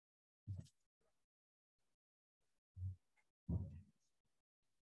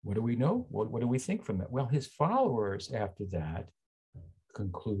 What do we know? What do we think from that? Well, his followers after that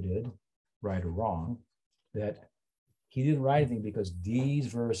concluded, right or wrong, that he didn't write anything because these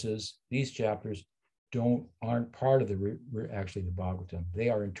verses, these chapters aren't part of actually the Bhagavatam. They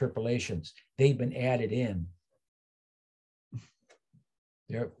are interpolations. They've been added in.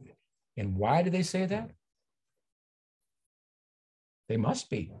 And why do they say that? They must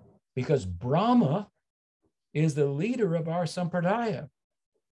be, because Brahma is the leader of our sampradaya.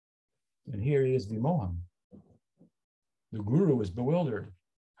 And here he is vimohan. The guru is bewildered.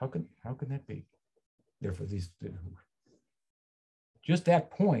 How can that be? Therefore, just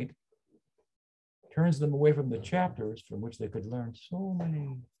that point turns them away from the chapters from which they could learn so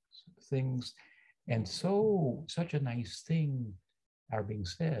many things, and such a nice thing are being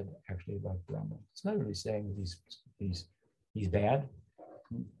said actually about Brahma. It's not really saying that he's bad.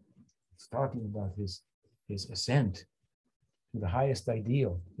 It's talking about his ascent to the highest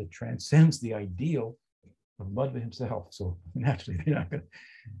ideal that transcends the ideal of Madhva himself. So naturally, they're not going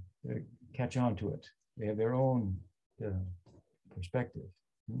to catch on to it. They have their own perspective.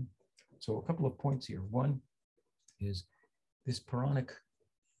 So a couple of points here. One is this Puranic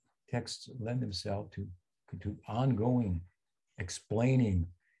texts lend themselves to ongoing explaining.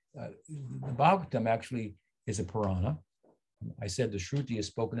 The Bhagavatam actually is a Purana. I said the Shruti is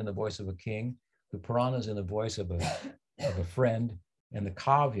spoken in the voice of a king, the Purana is in the voice of a friend, and the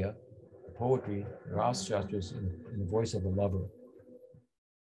Kavya, the poetry, the Rasa-shastras in the voice of a lover.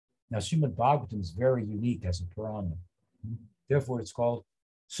 Now, Srimad Bhagavatam is very unique as a Purana. Therefore, it's called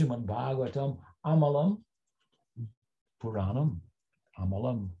Srimad Bhagavatam Amalam Puranam.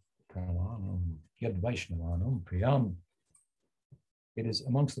 Amalam Pramanam Yad Vaishnavanam Priyam. It is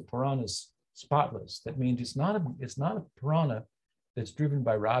amongst the Puranas spotless. That means it's not a Purana that's driven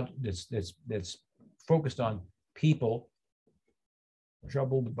by that's focused on people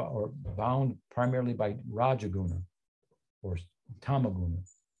troubled or bound primarily by Rajaguna or Tamaguna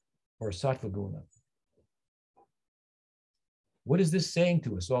or Sattvaguna. What is this saying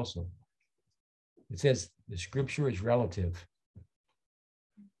to us also? It says the scripture is relative.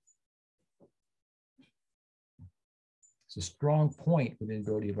 It's a strong point within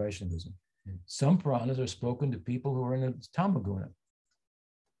Gaudiya Vaishnavism. Some Puranas are spoken to people who are in a Tamaguna.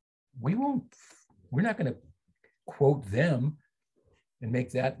 We're not going to quote them and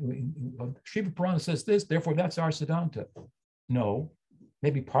make that. Shiva Purana says this, therefore that's our Siddhanta. No,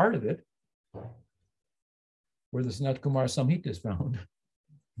 maybe part of it, where the Sanat Kumar Samhita is found.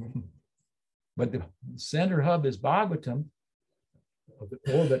 But the center hub is Bhagavatam, of the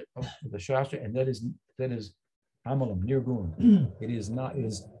orbit of the Shastra, and that is Amalam, Nirgun. It is not, it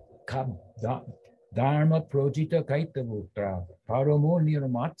is Dharma Projita Kaitavutra, Paramo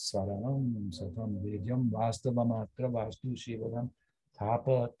Niramat Saranam, Satam Vidyam, Vastavamatra Vastu Shivadam,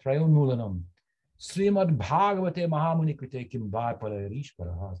 Tapa Trayonulanam, Srimad Bhagavate Mahamuni Krite Kimbai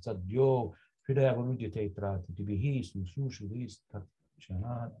Palarishparaha, Sadyo, Hridaya Varudya Trati, Tibihi, Sushushudis,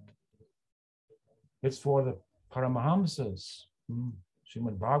 Takshanat. It's for the Paramahamsas,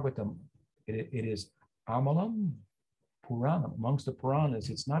 Srimad Bhagavatam. It is Amalam Purana. Amongst the Puranas,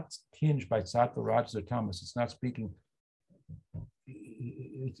 it's not tinged by Sattva, Rajas, or Tamas. It's not speaking,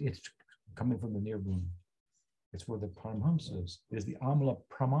 it's coming from the Nirguna. It's for the Paramahamsas. It is the Amala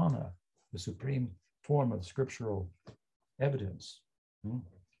Pramana, the supreme form of scriptural evidence.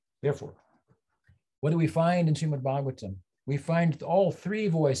 Therefore, what do we find in Srimad Bhagavatam? We find all three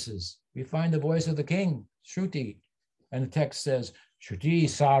voices. We find the voice of the king, Shruti, and the text says, Shruti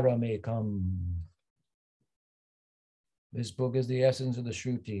Saramekam. This book is the essence of the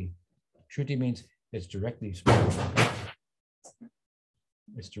Shruti. Shruti means it's directly spoken.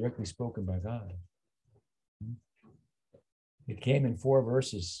 It's directly spoken by God. It came in 4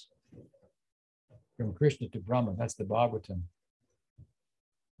 verses from Krishna to Brahma. That's the Bhagavatam.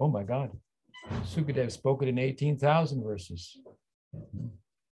 Oh my God. Sukadev spoke it in 18,000 verses.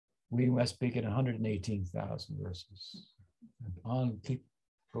 We must speak it in 118,000 verses. And on, keep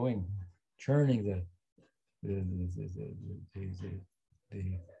going, churning the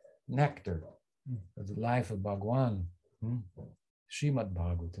nectar of the life of Bhagwan. Srimad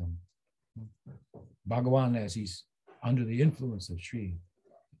Bhagavatam. Bhagavan, as he's under the influence of Sri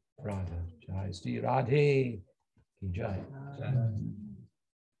Radha. Jai Sri Radhe Ki Jai.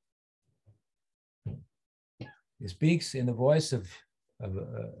 It speaks in the voice of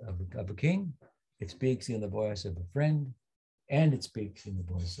a king, it speaks in the voice of a friend, and it speaks in the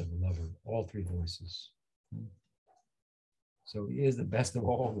voice of a lover, all 3 voices. So he is the best of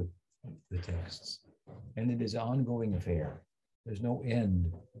all the texts. And it is an ongoing affair. There's no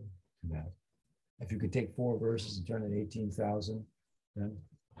end to that. If you could take 4 verses and turn it 18,000, then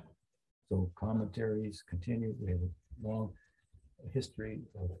so commentaries continue. We have a long history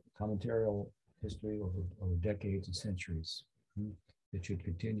of commentarial history over decades and centuries. It should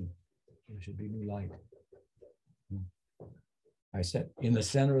continue. There should be new light. I said, in the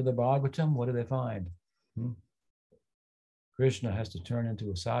center of the Bhagavatam, what do they find? Krishna has to turn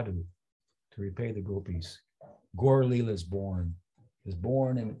into a sadhu to repay the gopis. Gaur Leela is born. In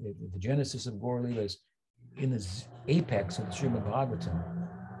the genesis of Gaur Leela is in the apex of the Srimad Bhagavatam.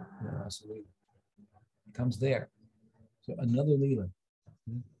 It comes there. So another Leela.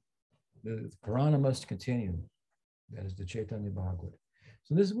 The Purana must continue. That is the Chaitanya Bhagavad.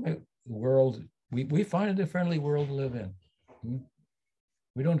 So this is why the world, we find it a friendly world to live in.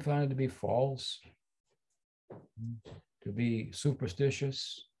 We don't find it to be false, to be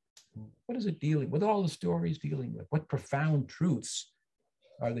superstitious. What is it dealing with? All the stories dealing with? What profound truths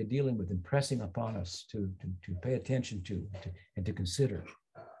are they dealing with, impressing upon us to pay attention to and to consider?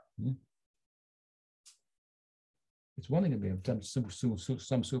 It's one thing to be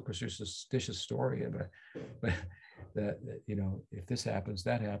some superstitious story about, but that, you know, if this happens,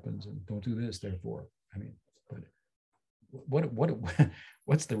 that happens, and don't do this, therefore. I mean, but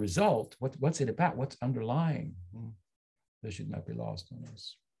what's the result? What's it about? What's underlying? This should not be lost on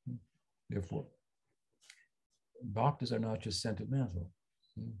us. Therefore, bhaktas are not just sentimental.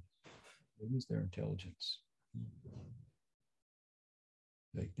 They use their intelligence.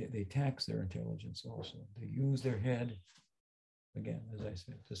 They tax their intelligence also. They use their head, again, as I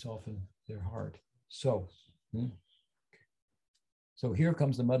said, to soften their heart. So here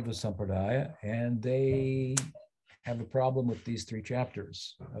comes the Madhva Sampradaya, and they have a problem with these 3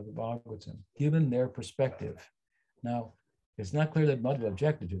 chapters of the Bhagavatam, given their perspective. Now, it's not clear that Madhva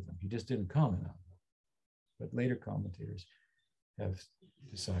objected to them. He just didn't comment on them. But later commentators have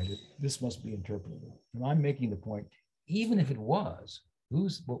decided this must be interpreted. And I'm making the point, even if it was,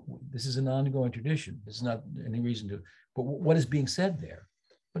 This is an ongoing tradition. This is not any reason to, but what is being said there?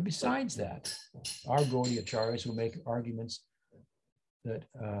 But besides that, our Gaudiya Acharyas will make arguments that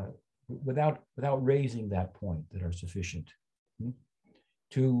without raising that point that are sufficient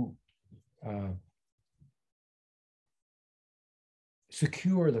to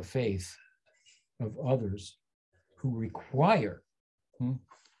secure the faith of others who require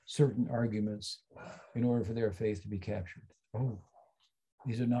certain arguments in order for their faith to be captured. Oh,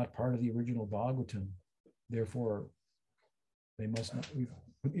 these are not part of the original Bhagavatam. Therefore, they must not,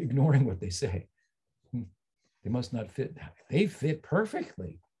 ignoring what they say, they must not fit. They fit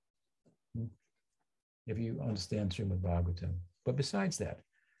perfectly if you understand Srimad Bhagavatam. But besides that,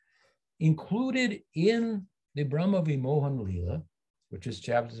 included in the Brahma Vimohan Leela, which is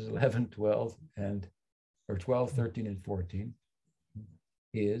chapters 11, 12, or 12, 13, and 14,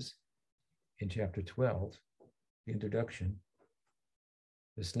 is in chapter 12, the introduction,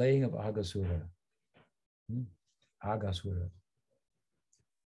 the slaying of Aghasura,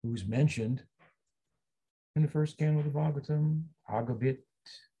 who's mentioned in the first canto of the Bhagavatam, Agabit,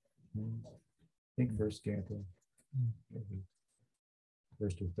 I think first canto,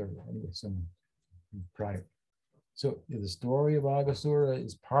 first or third, anyway, some prior. So the story of Aghasura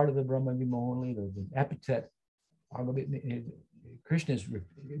is part of the Brahma Vimohan Leela. The epithet, Agabit, Krishna is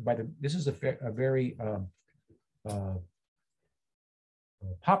this is a very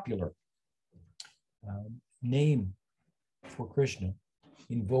popular name for Krishna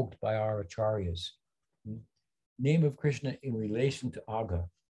invoked by our acharyas. Name of Krishna in relation to Agha.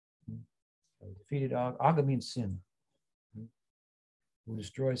 Defeated Agha. Agha means sin. Who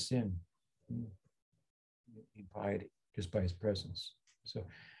destroys sin in piety just by his presence.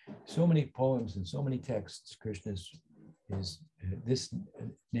 So many poems and so many texts, Krishna's this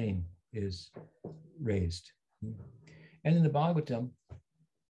name is raised. And in the Bhagavatam,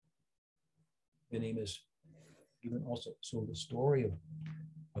 the name is given also. So the story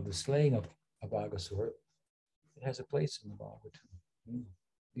of the slaying of Aghasura, it has a place in the Bhagavatam.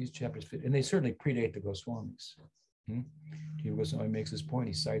 These chapters fit, and they certainly predate the Goswamis. Jiva Goswami makes this point.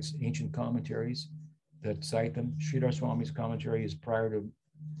 He cites ancient commentaries that cite them. Sridhar Swami's commentary is prior to,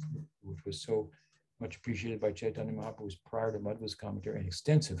 which was so much appreciated by Chaitanya Mahaprabhu, was prior to Madhva's commentary, and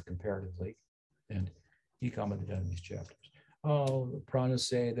extensive comparatively, and he commented on these chapters. Oh, the Puranas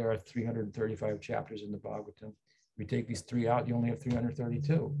say there are 335 chapters in the Bhagavatam. If you take these three out, you only have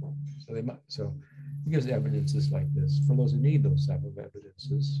 332. So he gives evidences like this for those who need those type of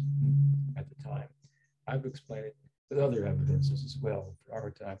evidences at the time. I've explained it with other evidences as well for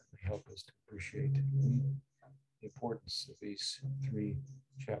our time to help us to appreciate the importance of these three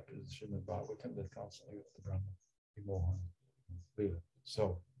chapters in the Bhagavatam that constantly with the Brahma Vimohan Leela.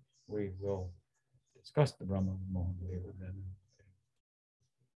 So we will discuss the Brahma Vimohan Leela then,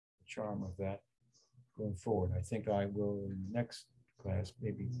 the charm of that going forward. I think I will in the next class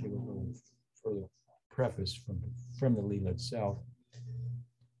maybe give a little further preface from the Leela itself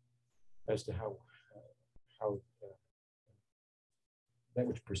as to how that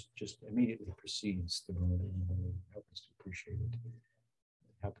which just immediately precedes the Brahma Vimohan, help us to appreciate it,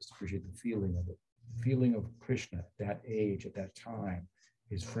 help us to appreciate the feeling of it, the feeling of Krishna at that age, at that time,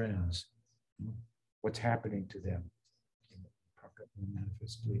 his friends, what's happening to them in the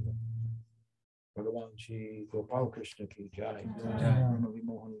manifest Leela. Bhagavan Shri Gopal Krishna ki jai, Brahma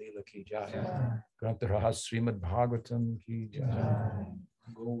Vimohan Leela ki jai, Granth Rahas Srimad Bhagavatam ki jai,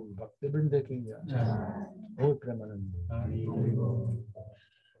 Gaur Bhakti Vrinda ki jai, O Premanand.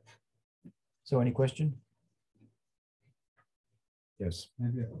 So any question? Yes.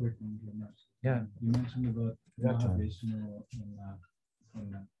 Maybe a quick one. Yeah. You mentioned about Vishnu in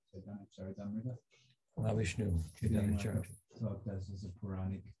Chaitanya Charitamrita. Mahavishnu, Chaitanya Charitamrita. Thought this is a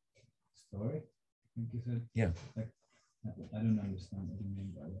Puranic story. I think you said. Yeah. Like, I don't understand what you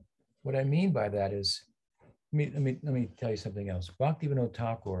mean by that. What I mean by that is, let me tell you something else. Bhaktivinoda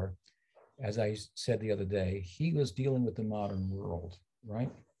Thakur, as I said the other day, he was dealing with the modern world,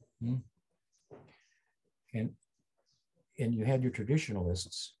 right? And you had your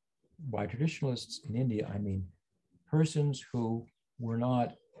traditionalists. By traditionalists in India, I mean persons who were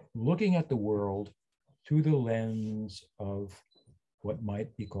not looking at the world through the lens of what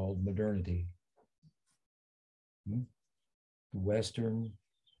might be called modernity. Western,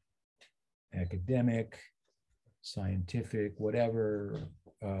 academic, scientific, whatever,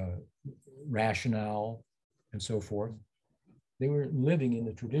 rationale, and so forth. They were living in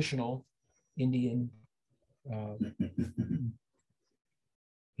the traditional Indian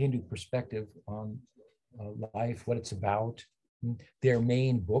Hindu perspective on life, what it's about. Their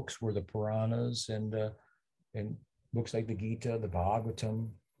main books were the Puranas and books like the Gita, the Bhagavatam,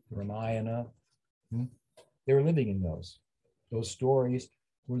 the Ramayana. They were living in those. Those stories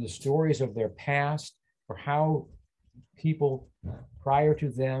were the stories of their past, or how people prior to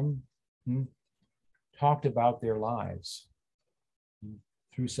them talked about their lives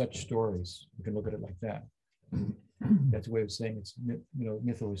through such stories. You can look at it like that. That's a way of saying it's,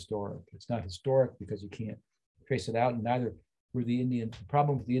 mytho-historic. It's not historic because you can't trace it out, and neither were the Indians. The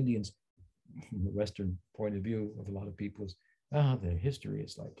problem with the Indians, from the Western point of view of a lot of people, is the history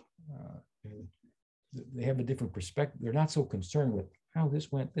is like, they have a different perspective. They're not so concerned with how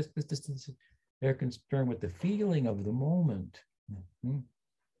this went. This. They're concerned with the feeling of the moment.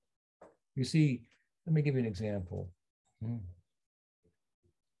 You see, let me give you an example.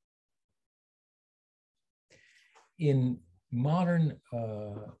 In modern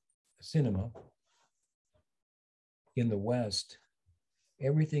cinema, in the West,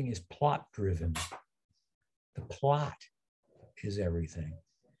 everything is plot driven. The plot is everything.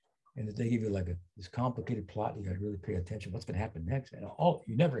 And if they give you like this complicated plot, you got to really pay attention. What's going to happen next? And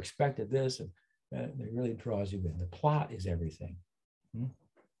you never expected this. And it really draws you in. The plot is everything.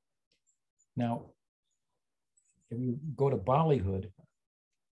 Now, if you go to Bollywood,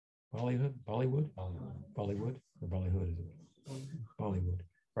 right?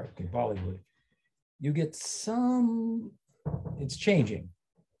 Okay, Bollywood, you get it's changing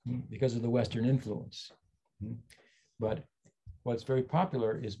because of the Western influence. But what's very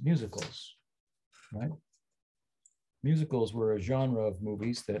popular is musicals, right? Musicals were a genre of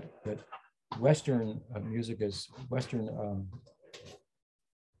movies that Western music is, Western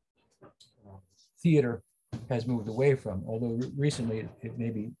theater has moved away from, although recently it may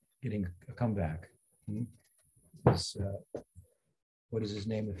be getting a comeback. What is his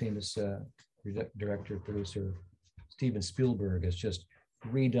name? The famous director, producer, Steven Spielberg, has just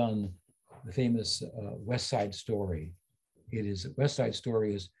redone the famous West Side Story. West Side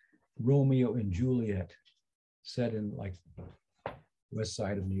Story is Romeo and Juliet set in like West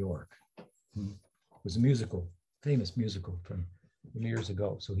Side of New York. It was a musical, famous musical from years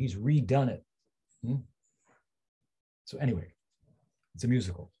ago. So he's redone it. So anyway, it's a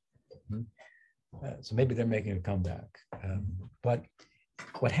musical. So maybe they're making a comeback. But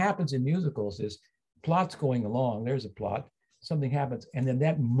what happens in musicals is plot's going along, there's a plot, something happens, and then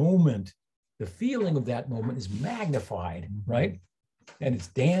that moment, the feeling of that moment is magnified, right? And it's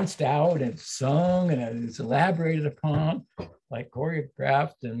danced out and it's sung and it's elaborated upon, like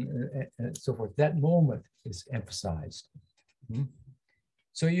choreographed and so forth. That moment is emphasized.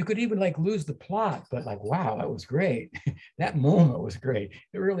 So you could even like lose the plot, but like, wow, that was great. That moment was great.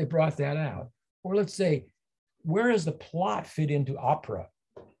 It really brought that out. Or let's say, where does the plot fit into opera?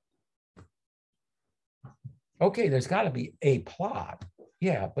 Okay, there's got to be a plot.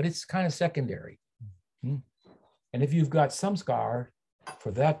 Yeah, but it's kind of secondary. And if you've got Samskar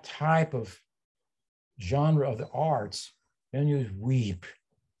for that type of genre of the arts, then you weep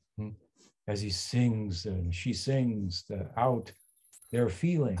as he sings and she sings out their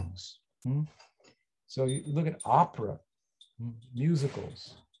feelings. So you look at opera,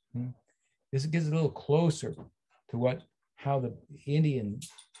 musicals. This gets a little closer to how the Indian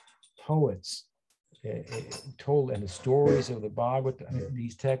poets told, and the stories of the Bhagavad,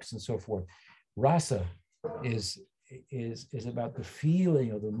 these texts and so forth. Rasa is about the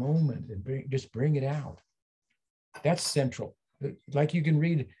feeling of the moment and just bring it out. That's central. Like you can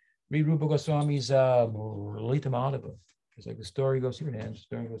read Rupa Goswami's Lalita Madhava. It's like the story goes to your hands, the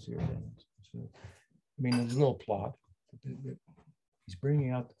story goes to your hands. So, I mean, there's a little plot. He's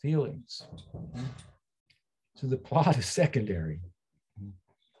bringing out the feelings. So the plot is secondary.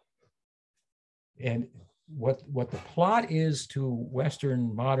 And what the plot is to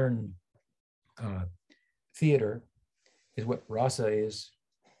Western modern theater is what rasa is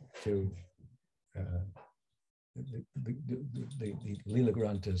to the Lila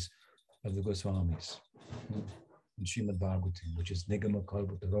Granthas of the Goswamis. In Srimad Bhagavatam, which is Nigama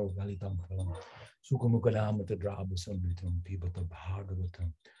Kalpataro Galitam Phalam Sukhamukalamata Drabha Samritam Pibata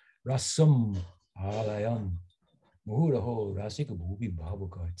Bhagavatam Rasam Alayam Muhuraho Rasika Bhubi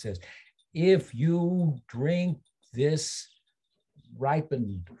Bhavuka. It says, if you drink this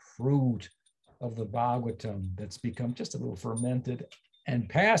ripened fruit of the Bhagavatam that's become just a little fermented and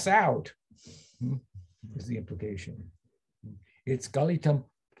pass out, is the implication. It's Galitam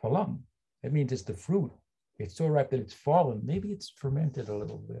Phalam. That means it's the fruit. It's so ripe that it's fallen. Maybe it's fermented a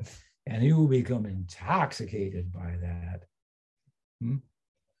little bit. And you become intoxicated by that.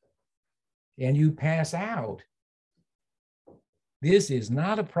 And you pass out. This is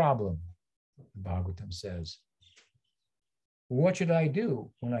not a problem, the Bhagavatam says. What should I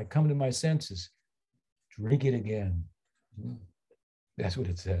do when I come to my senses? drink it again. That's what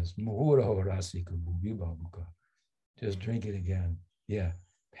it says. Just drink it again. Yeah,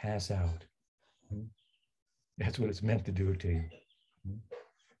 pass out. That's what it's meant to do to you.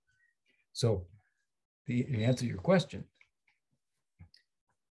 So, to answer your question,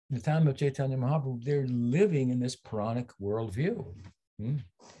 in the time of Chaitanya Mahaprabhu, they're living in this Puranic worldview.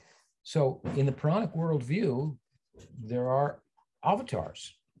 So, in the Puranic worldview, there are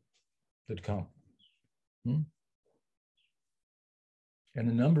avatars that come. And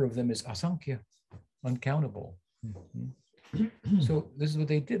the number of them is asankhya, uncountable. So this is what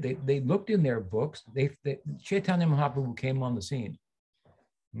they did. They looked in their books. Chaitanya Mahaprabhu came on the scene.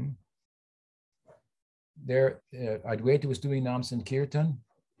 There, Advaita was doing Nam Sankirtan,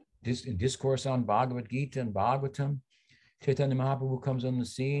 discourse on Bhagavad Gita and Bhagavatam. Chaitanya Mahaprabhu comes on the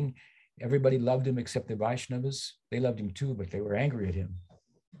scene. Everybody loved him except the Vaishnavas. They loved him too, but they were angry at him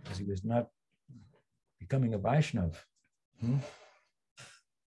because he was not becoming a Vaishnav.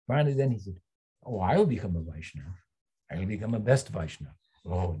 Finally, then he said, "Oh, I will become a Vaishnava. I will become a best Vaishnava."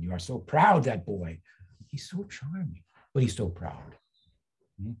 Oh, you are so proud, that boy. He's so charming, but he's so proud.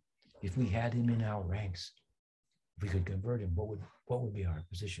 If we had him in our ranks, if we could convert him, what would be our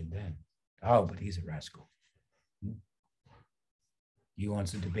position then? Oh, but he's a rascal. He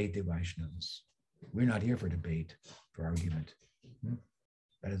wants to debate the Vaishnavas. We're not here for debate, for argument.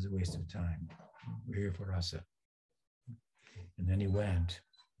 That is a waste of time. We're here for rasa. And then he went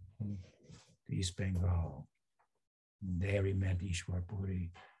to East Bengal. There he met Ishwar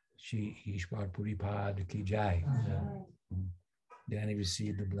Puri. Ishwar Puri Pad Ki Jai. Then he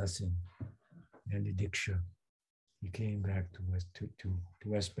received the blessing and the Diksha. He came back to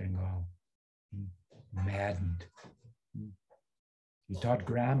West Bengal, maddened. He taught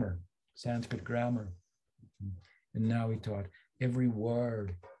grammar, Sanskrit grammar. And now he taught every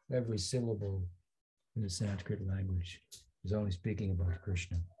word, every syllable in the Sanskrit language. He's only speaking about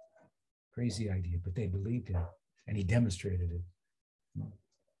Krishna. Crazy idea, but they believed him, and he demonstrated it.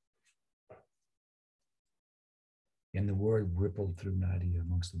 And the word rippled through Nadia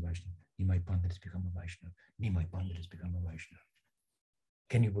amongst the Vaishnavas. Nimai Pandit has become a Vaishnava. Nimai Pandit has become a Vaishnava.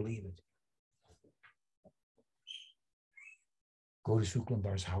 Can you believe it? Go to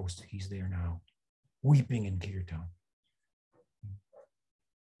Shuklambar's house. He's there now, weeping in Kirtan.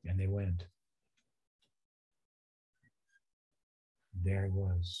 And they went. There he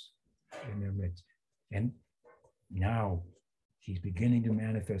was in their midst. And now he's beginning to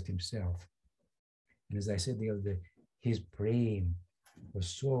manifest himself. And as I said the other day, his praying was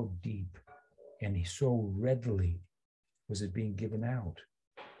so deep and he so readily was it being given out.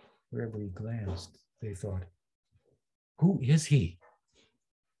 Wherever he glanced, they thought, who is he?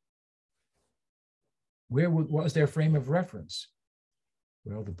 What was their frame of reference?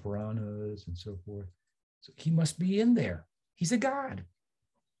 Well, the Puranas and so forth. So he must be in there. He's a god.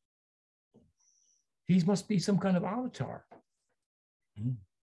 He must be some kind of avatar.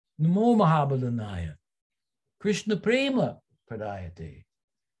 Namo Mahabalanaya. Krishna Prema Pradayate.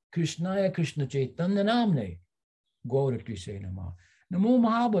 Krishnaya Krishna Chaitanya Namne. Gaura Krishna Nama. Namo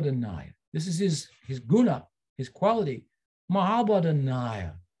Mahabalanaya. This is his guna, his quality.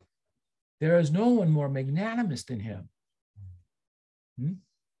 Mahabalanaya. There is no one more magnanimous than him.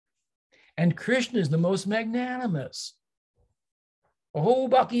 And Krishna is the most magnanimous. Aho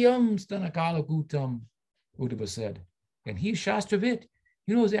Bhakyam Stanakala Kutam, Uddhava said. And he's Shastravit.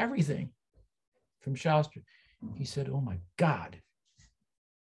 He knows everything from Shastra. He said, oh my God.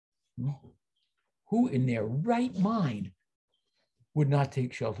 Who in their right mind would not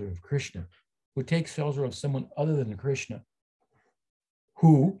take shelter of Krishna, would take shelter of someone other than Krishna,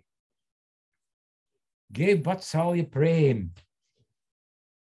 who gave Vatsalya Prem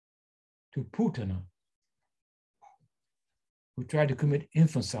to Putana, who tried to commit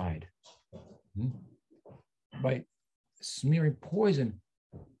infanticide by smearing poison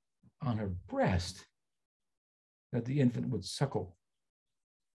on her breast that the infant would suckle.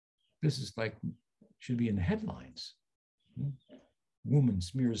 This is like, should be in the headlines. Woman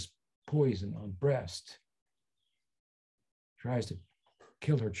smears poison on breast, tries to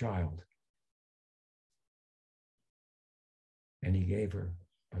kill her child. And he gave her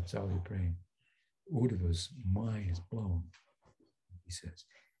Vatsalya Prem. Uddhava's mind is blown, he says.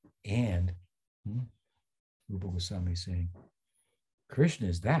 And Rupa Goswami is saying, Krishna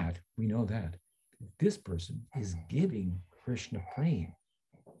is that, we know that. This person is giving Krishna Prem,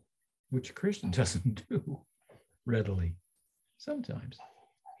 which Krishna doesn't do readily. Sometimes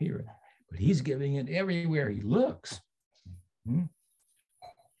here, but he's giving it everywhere he looks.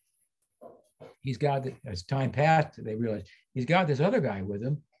 He's got, as time passed, they realized he's got this other guy with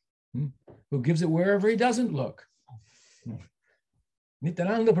him who gives it wherever he doesn't look.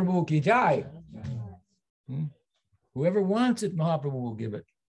 Nityananda Prabhu ki jai. Whoever wants it, Mahaprabhu will give it.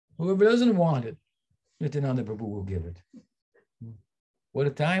 Whoever doesn't want it, Nityananda Prabhu will give it. What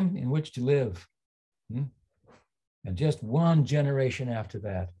a time in which to live. And just one generation after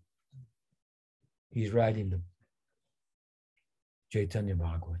that, he's writing the Chaitanya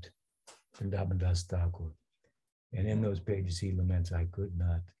Bhagavat, Vrindavan Das Thakur. And in those pages, he laments, I could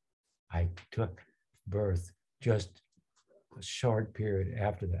not. I took birth just a short period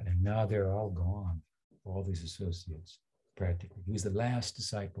after that, and now they're all gone, all these associates, practically. He was the last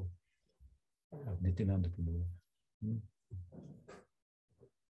disciple of Nityananda Prabhu.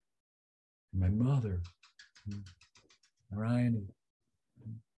 My mother, Narayani,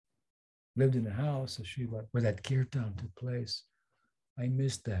 lived in a house where that kirtan took place. I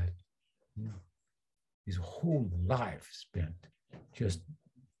missed that. His whole life spent just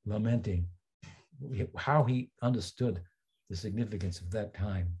lamenting how he understood the significance of that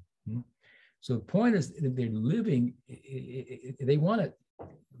time. So the point is that they're living, they want to,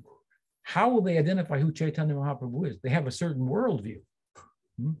 how will they identify who Chaitanya Mahaprabhu is? They have a certain worldview.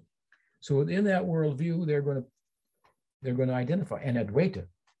 So within that worldview, they're going to identify. And Advaita,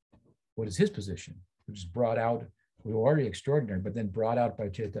 what is his position, which is brought out, we were already extraordinary, but then brought out by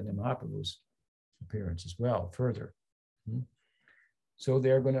Chaitanya Mahaprabhu's appearance as well, further. So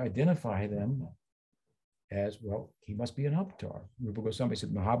they're going to identify them as, well, he must be an avatar. Rupa Goswami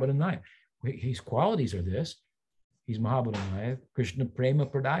said, Mahabharanaya. His qualities are this. He's Mahabharanaya, Krishna Prema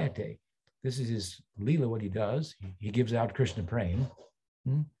Pradayate. This is his Leela, what he does. He gives out Krishna Prema.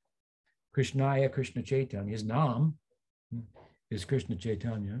 Krishnaya, Krishna Chaitanya. His Nam is Krishna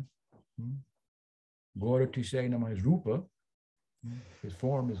Chaitanya. Gaura Tuse Nama is Rupa. His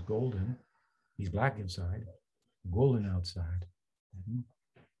form is golden. He's black inside, golden outside.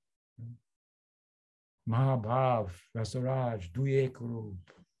 Mahabhav, Rasaraj, Duyekarup.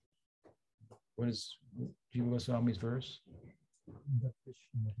 What is Jiva Goswami's verse?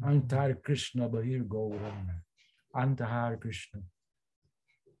 Antar Krishna Bahir Gauram. Antahar Krishna.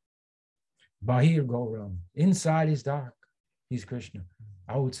 Bahir Gauram. Inside is dark. He's Krishna.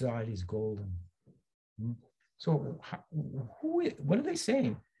 Outside is golden. So what are they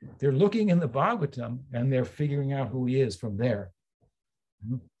saying? They're looking in the Bhagavatam and they're figuring out who he is from there,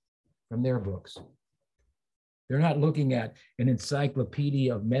 from their books. They're not looking at an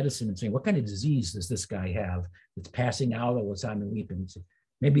encyclopedia of medicine and saying, what kind of disease does this guy have that's passing out all the time and weeping?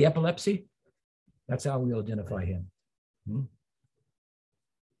 Maybe epilepsy? That's how we'll identify him. You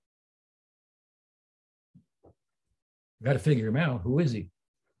got to figure him out. Who is he?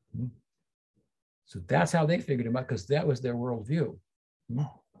 So that's how they figured him out, because that was their worldview. You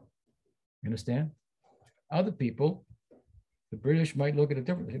understand? Other people, the British might look at it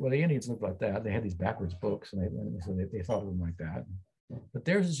differently. Well, the Indians look like that. They had these backwards books, and they thought of them like that. But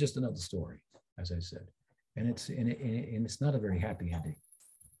theirs is just another story, as I said, and it's not a very happy ending.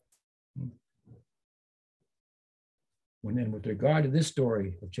 Then, with regard to this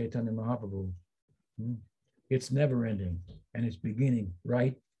story of Chaitanya Mahaprabhu, it's never ending, and it's beginning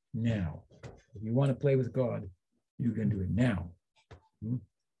right now. If you want to play with God, you can do it now.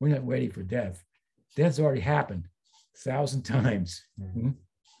 We're not waiting for death. Death's already happened 1,000 times.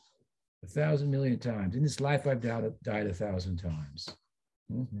 1,000 million times. In this life, I've died 1,000 times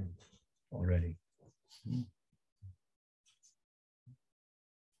already. You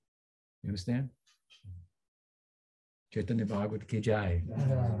understand? Chaitanya Bhagavat ki jai.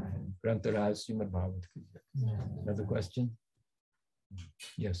 Grantaraj Srimad Bhagavat ki jai. Another question?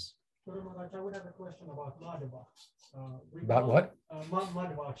 Yes. I would have a question about Madhava. About what?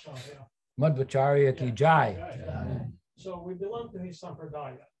 Madhvacharya. Madhvacharya ki jai. So we belong to his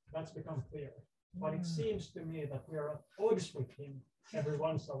sampradaya. That's become clear. But it seems to me that we are at odds with him every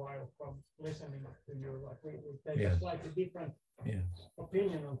once in a while from listening to you. Like we take a slightly different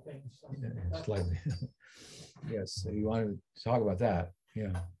opinion on things. Slightly. Yes. So you want to talk about that?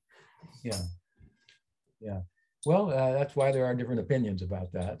 Yeah. Well, that's why there are different opinions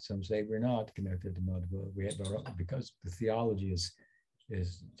about that. Some say we're not connected to Madhva because the theology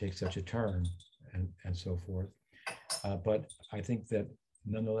takes such a turn and so forth. But I think that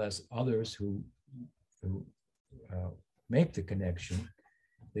nonetheless, others who make the connection,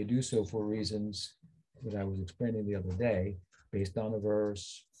 they do so for reasons that I was explaining the other day, based on a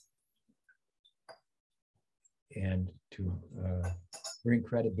verse, and to bring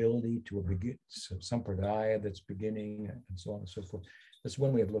credibility to a sampradaya that's beginning, and so on and so forth. That's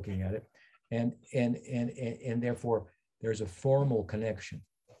one way of looking at it, and therefore there's a formal connection.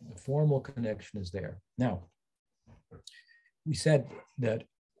 The formal connection is there. Now, we said that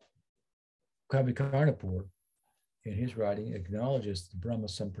Kavi Karnapur, in his writing, acknowledges the Brahma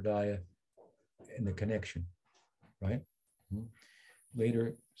Sampradaya and the connection, right?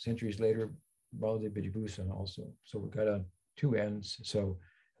 Later, centuries later, Baladev Vijayabhushan also. So we've got two ends. So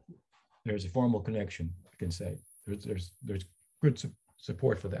there's a formal connection, I can say. There's good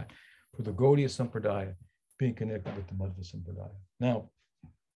support for that, for the Gaudiya Sampradaya being connected with the Madhva Sampradaya. Now,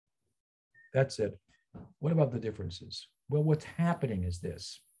 that said, what about the differences? Well, what's happening is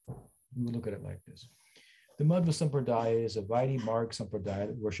this. We will look at it like this. The Madhva Sampradaya is a Vaidhi Marg Sampradaya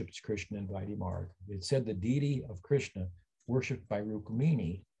that worships Krishna in Vaidhi Marg. It said the deity of Krishna, worshipped by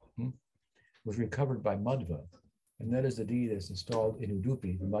Rukmini, was recovered by Madhva. And that is the deity that's installed in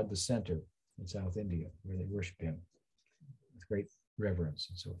Udupi, the Madhva center in South India, where they worship him with great reverence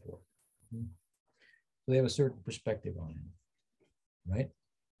and so forth. So they have a certain perspective on him, right?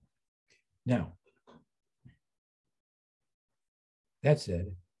 Now, that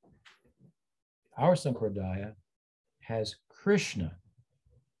said, our Sampradaya has Krishna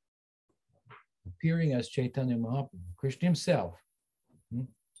appearing as Chaitanya Mahaprabhu, Krishna himself,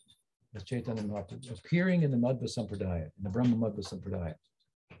 as Chaitanya Mahaprabhu, appearing in the Madhva Sampradaya, in the Brahma Madhva Sampradaya.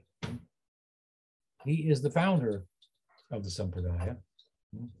 He is the founder of the Sampradaya,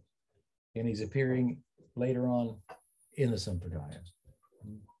 and he's appearing later on in the Sampradaya.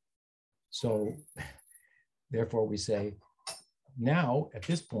 So, therefore, we say, now, at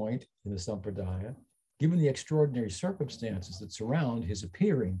this point in the Sampradaya, given the extraordinary circumstances that surround his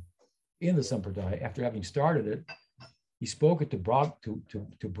appearing in the Sampradaya, after having started it, he spoke it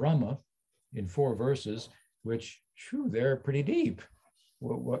to Brahma in 4 verses, which, they're pretty deep.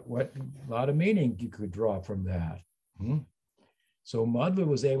 What a lot of meaning you could draw from that. So Madhva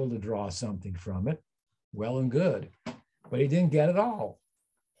was able to draw something from it, well and good, but he didn't get it all.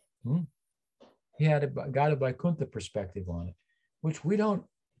 He got a Vaikuntha perspective on it, which we don't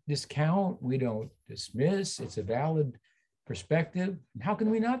discount, we don't dismiss. It's a valid perspective. How can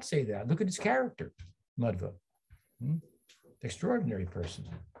we not say that? Look at his character, Madhva. Extraordinary person,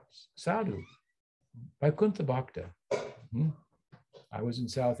 sadhu, Vaikuntha Bhakta. I was in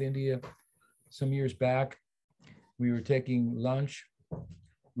South India some years back. We were taking lunch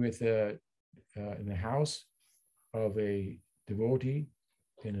with in the house of a devotee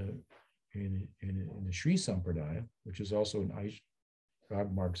in the Sri Sampradaya, which is also an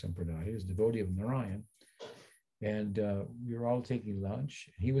Vaidhi Marg Sampradaya. He was a devotee of Narayan. And we were all taking lunch.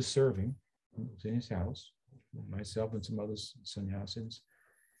 He was serving. It was in his house, myself and some other sannyasins.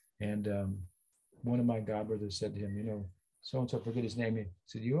 And one of my godbrothers said to him, so-and-so, forget his name. He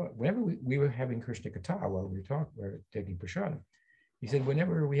said, whenever we were having Krishna Katha while we were taking prasada, he said,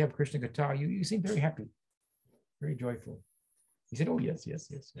 whenever we have Krishna Katha, you seem very happy, very joyful. He said, oh, yes,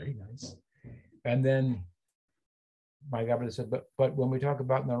 very nice. And then my godbrother said, but when we talk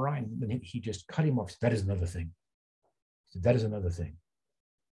about Narayan, then he just cut him off. That is another thing. He said, that is another thing.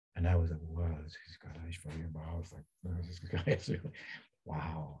 And I was like, wow, he's got Aishwarya Bhav. This guy is really,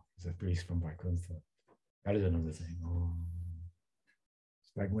 wow, he's a priest from Vaikuntha. That is another thing. Oh,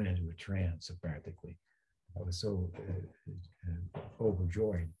 it's like I went into a trance practically. I was so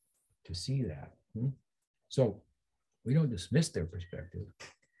overjoyed to see that. So we don't dismiss their perspective,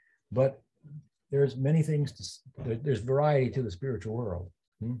 but there's many things, there's variety to the spiritual world.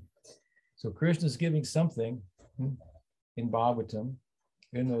 So Krishna's giving something in Bhagavatam,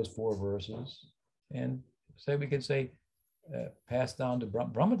 in those 4 verses, and we could say passed down to Brahma.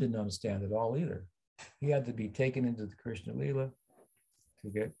 Brahma didn't understand it all either. He had to be taken into the Krishna Lila to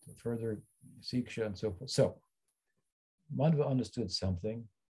get further Siksha and so forth. So Madhva understood something.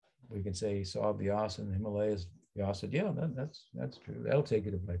 We can say he saw Vyasa in the Himalayas. Vyasa said, yeah, that's true. That'll take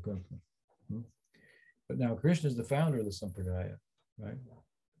you to Vaikuntha. But now Krishna is the founder of the Sampradaya, right?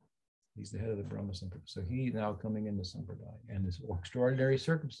 He's the head of the Brahma Sampradaya. So he's now coming into Sampradaya. And this extraordinary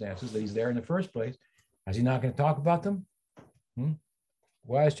circumstances that he's there in the first place, is he not going to talk about them?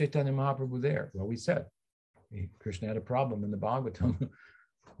 Why is Chaitanya Mahaprabhu there? Well, we said Krishna had a problem in the Bhagavatam,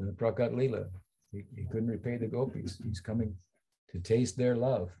 in the Prakat Lila. He couldn't repay the gopis. He's coming to taste their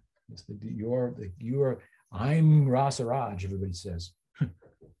love. I'm Rasaraj, everybody says.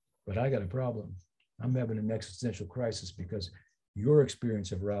 But I got a problem. I'm having an existential crisis because your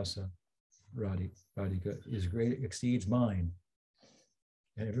experience of Rasa, Radhika, is great, exceeds mine.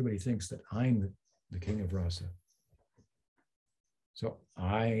 And everybody thinks that I'm the king of Rasa. So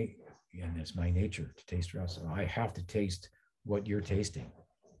and it's my nature to taste rasa. I have to taste what you're tasting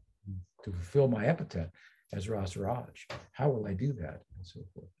to fulfill my epithet as Rasaraj. How will I do that? And so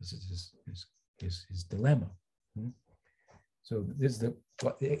forth. This is his dilemma. So this is the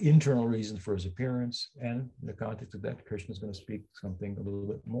internal reason for his appearance, and in the context of that, Krishna is going to speak something a little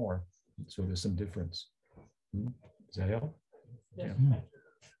bit more So there's some difference. Does that help? Yes, Yeah. thank you.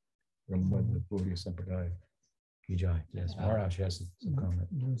 From what the Gaudiya Sampradaya. Kijai. Yes, Maharaj has some comment.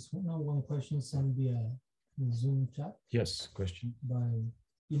 There's one question on the Zoom chat Yes, question. by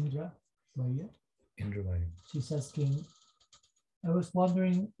Indra Vaya. Indra Vaya. She's asking, I was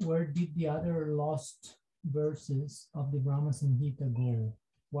wondering, where did the other lost verses of the Brahma Samhita go?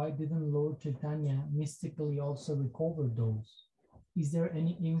 Why didn't Lord Chaitanya mystically also recover those? Is there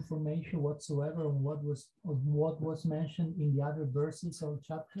any information whatsoever on what was mentioned in the other verses or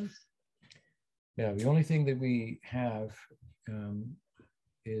chapters? Yeah, the only thing that we have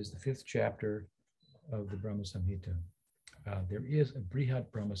is the 5th chapter of the Brahma Samhita. There is a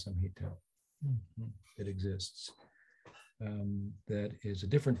Brihat Brahma Samhita that exists. That is a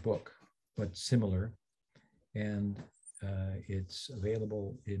different book, but similar, and it's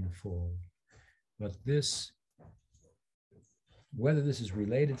available in full. But this, whether this is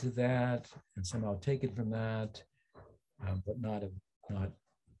related to that and somehow taken from that, but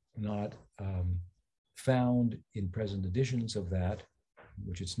not found in present editions of that,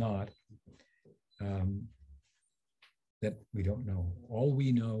 which it's not, that we don't know. All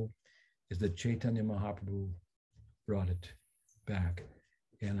we know is that Chaitanya Mahaprabhu brought it back,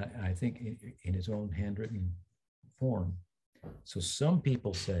 and I think in his own handwritten form. So some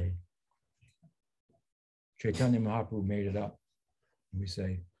people say Chaitanya Mahaprabhu made it up. And we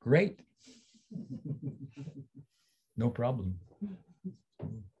say, great, no problem.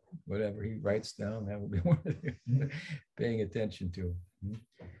 Whatever he writes down, that will be worth paying attention to.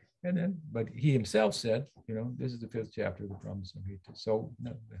 And then, but he himself said, this is the 5th chapter of the Brahma Samhita. So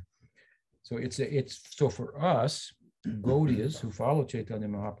so for us, Gaudiyas who follow Chaitanya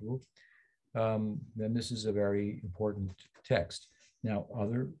Mahaprabhu, then this is a very important text. Now,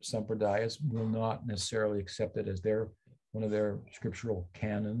 other sampradayas will not necessarily accept it as one of their scriptural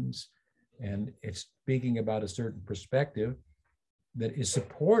canons, and it's speaking about a certain perspective that is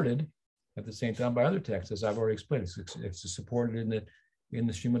supported at the same time by other texts, as I've already explained. It's supported in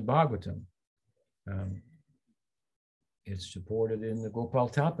the Srimad Bhagavatam. It's supported in the Gopal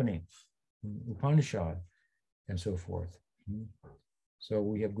Tapani, Upanishad, and so forth. So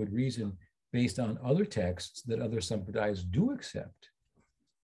we have good reason, based on other texts that other sampradayas do accept,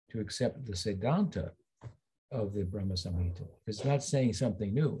 to accept the Siddhanta of the Brahma Samhita. It's not saying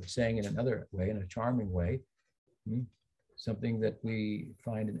something new. It's saying in another way, in a charming way, something that we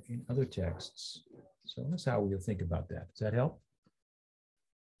find in other texts. So that's how we'll think about that. Does that help?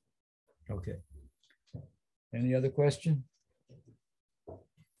 Okay. Any other question?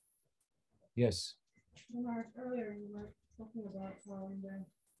 Yes. Mark, earlier you were talking about how in the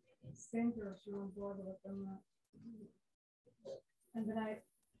center of your board, and then I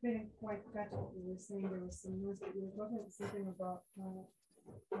didn't quite catch what you were saying. There was some news, but you were talking something about how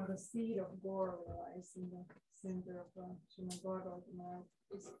the seed of Gaur lies in the center of Srimad Bhagavatam. And I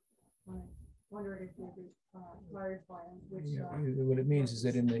just wondered if you could clarify which. What it means is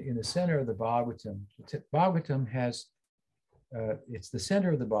that in the center of the Bhagavatam has. It's the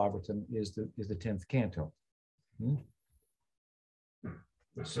center of the Bhagavatam is the 10th canto.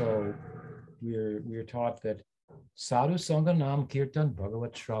 So we're taught that Sadhu Sangha Nam Kirtan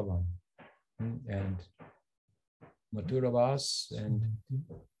Bhagavat Shravan and Mathuravas and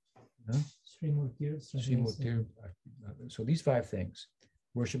Srimurti. So these 5 things: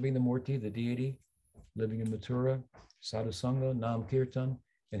 worshiping the Murti, the deity, living in Mathura, Sadhu Sangha, Nam Kirtan,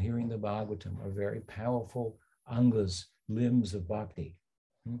 and hearing the Bhagavatam are very powerful angas, limbs of bhakti.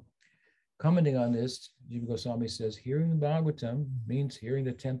 Commenting on this, Jiva Goswami says, hearing the Bhagavatam means hearing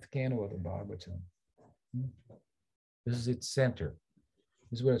the 10th canto of the Bhagavatam. This is its center.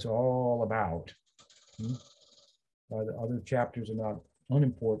 This is what it's all about. The other chapters are not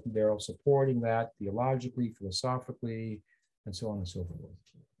unimportant. They're all supporting that theologically, philosophically, and so on and so forth.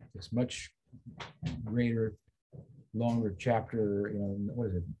 It's much greater, longer chapter,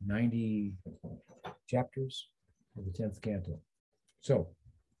 90 chapters of the 10th canto. So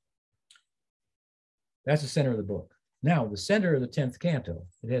that's the center of the book. Now, the center of the 10th canto,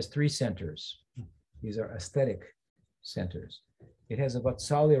 it has 3 centers. These are aesthetic centers. It has a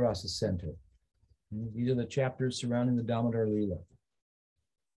Vatsalya Rasa center. These are the chapters surrounding the Damodar Leela.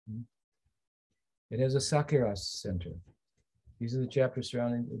 It has a Sakhya Rasa center. These are the chapters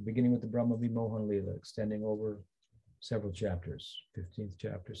beginning with the Brahma Vimohan Leela, extending over several chapters, 15th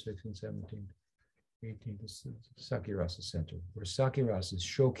chapter, 16th, 17th, 18th, Sakhya Rasa center, where Sakhya Rasa is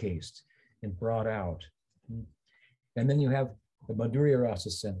showcased and brought out. And then you have the Madhurya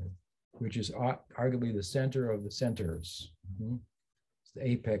Rasa center, which is arguably the center of the centers. It's the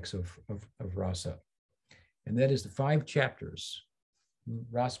apex of rasa. And that is the 5 chapters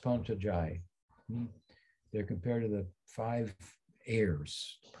Raspanchajai. They're compared to the 5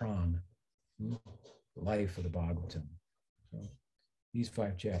 airs, pran, life of the Bhagavatam. So these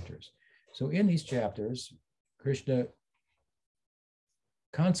 5 chapters. So in these chapters, Krishna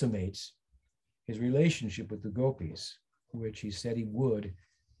consummates his relationship with the gopis, which he said he would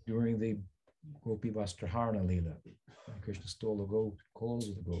during the Gopi Vastraharana Leela. Krishna stole the clothes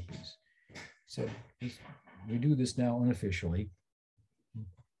of the gopis. He said, we do this now unofficially.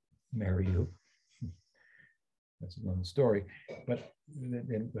 Marry you. That's another story. But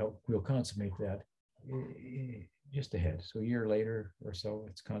then we'll consummate that just ahead. So a year later or so,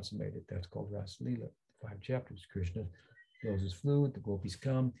 it's consummated. That's called Rasa Leela. 5 chapters. Krishna blows his flute. The gopis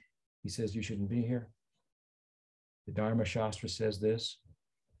come. He says, you shouldn't be here. The Dharma Shastra says this.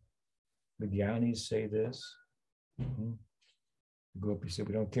 The Gyanis say this. The gopis said,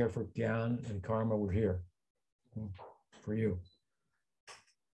 we don't care for Gyan and karma. We're here for you.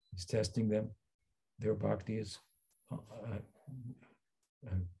 He's testing them. Their bhakti is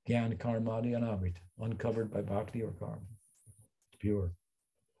Gyan Karmadi Anavrit, uncovered by bhakti or karma. It's pure.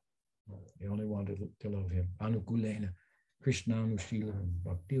 They only wanted to love him. Anukulena, Krishna Anushila,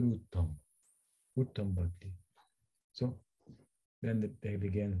 Bhakti Uttam, Uttam Bhakti. So then they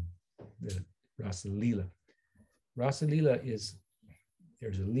begin the Rasa Leela. Rasa Leela is,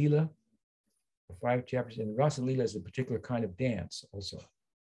 there's a Leela, 5 chapters, and Rasa Leela is a particular kind of dance also.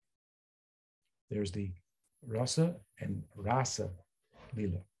 There's the Rasa and Rasa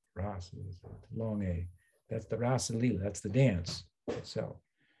Leela. Rasa is a long A. That's the Rasa Leela. That's the dance itself.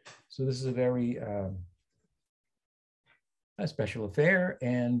 So this is a very a special affair,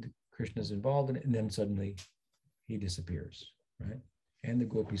 and Krishna's involved in it, and then suddenly he disappears, right? And the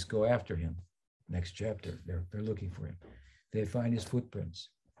gopis go after him. Next chapter, they're looking for him. They find his footprints.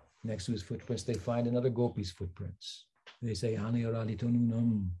 Next to his footprints, they find another gopi's footprints. They say,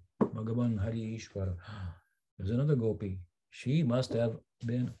 Anayaralitonunam Bhagavan Hari Ishvara. There's another gopi. She must have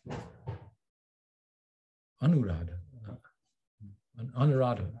been Anuradha.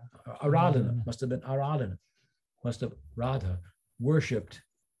 Aradhana. Must have been Aradhana. Must have Radha worshipped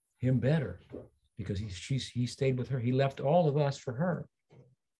him better because he stayed with her. He left all of us for her.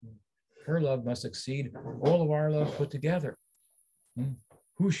 Her love must exceed all of our love put together.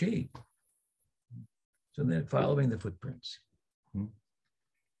 Who's she? So then following the footprints. And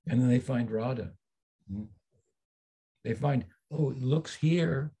then they find Radha. They find, oh, it looks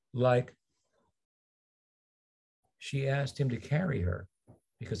here like she asked him to carry her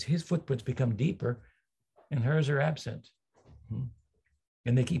because his footprints become deeper and hers are absent.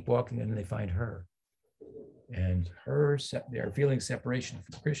 And they keep walking and they find her. And they're feeling separation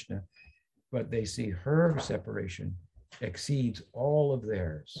from Krishna, but they see her separation exceeds all of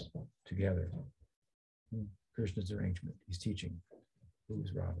theirs together. Krishna's arrangement. He's teaching who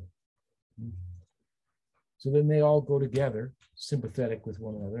is Radha. So then they all go together, sympathetic with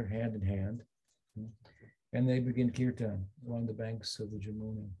one another, hand in hand. And they begin kirtan along the banks of the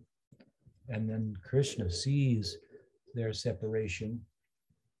Jamuna. And then Krishna sees their separation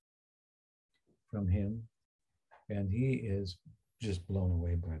from him, and he is just blown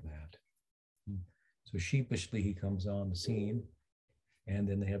away by that. So sheepishly he comes on the scene, and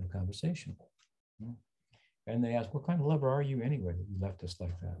then they have a conversation. And they ask, what kind of lover are you anyway that you left us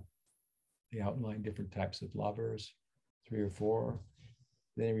like that? They outline different types of lovers, 3 or 4.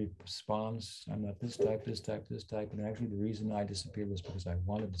 Then he responds, I'm not this type, this type, this type. And actually the reason I disappeared was because I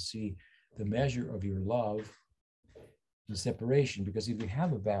wanted to see the measure of your love, the separation, because if you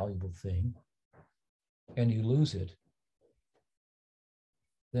have a valuable thing and you lose it,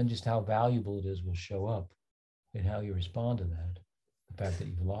 then just how valuable it is will show up in how you respond to that, the fact that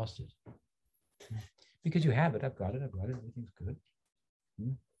you've lost it. Because you have it, I've got it, everything's good.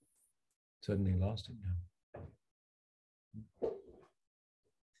 Suddenly lost it now.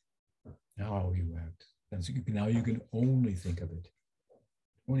 Now how you act. And so now you can only think of it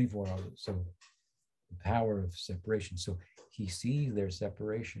 24 hours. So the power of separation. So he sees their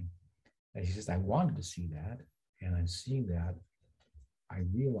separation. And he says, I wanted to see that. And I'm seeing that. I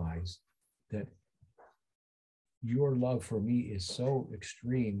realize that your love for me is so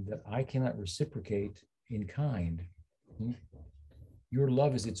extreme that I cannot reciprocate in kind. Your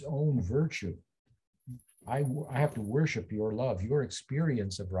love is its own virtue. I have to worship your love. Your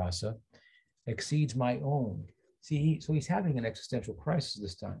experience of rasa exceeds my own. See, so he's having an existential crisis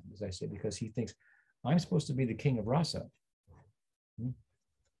this time, as I say, because he thinks, I'm supposed to be the king of rasa.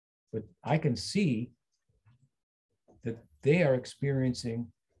 But I can see that they are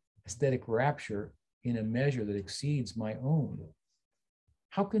experiencing aesthetic rapture in a measure that exceeds my own.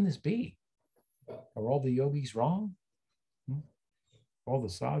 How can this be? Are all the yogis wrong? all the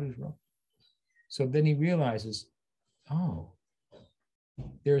sadhus wrong. So then he realizes, oh,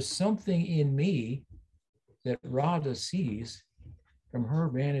 there's something in me that Radha sees from her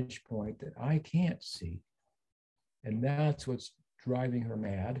vantage point that I can't see. And that's what's driving her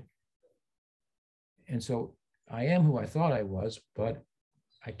mad. And so I am who I thought I was, but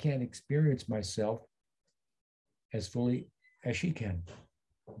I can't experience myself as fully as she can.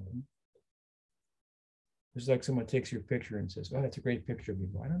 It's like someone takes your picture and says, "Oh, that's a great picture of you."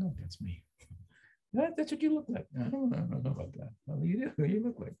 I don't know if that's me. That's what you look like. I don't know about that. Well, you do. You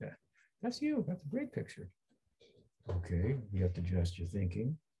look like that. That's you. That's a great picture. Okay, you have to adjust your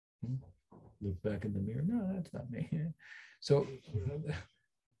thinking. Look back in the mirror. No, that's not me. So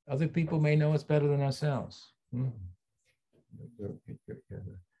other people may know us better than ourselves. The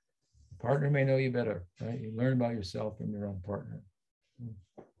partner may know you better, right? You learn about yourself from your own partner.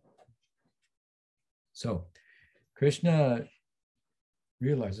 So Krishna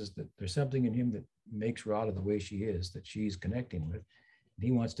realizes that there's something in him that makes Radha the way she is, that she's connecting with. And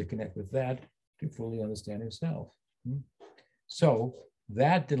he wants to connect with that to fully understand himself. So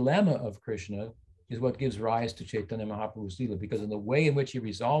that dilemma of Krishna is what gives rise to Chaitanya Mahaprabhu's Leela, because in the way in which he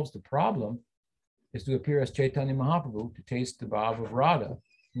resolves the problem is to appear as Chaitanya Mahaprabhu, to taste the bhava of Radha,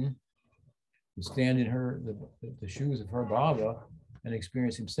 to stand in the shoes of her bhava and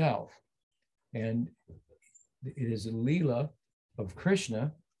experience himself. And it is a Leela of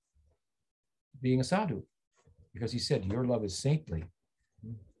Krishna being a sadhu, because he said, your love is saintly.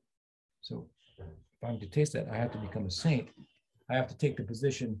 So if I'm to taste that, I have to become a saint. I have to take the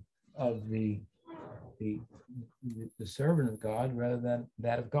position of the servant of God rather than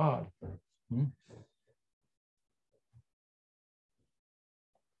that of God.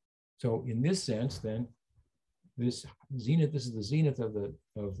 So in this sense, then, this is the zenith of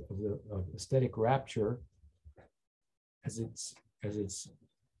aesthetic rapture as it's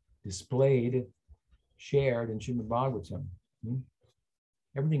displayed, shared in Srimad Bhagavatam.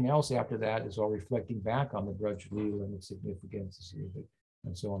 Everything else after that is all reflecting back on the Braj Leela and its significance,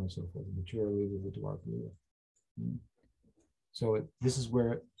 and so on and so forth, the Mathura Leela, the Dwarka Leela. So this is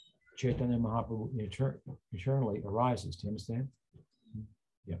where Chaitanya Mahaprabhu eternally arises. Do you understand?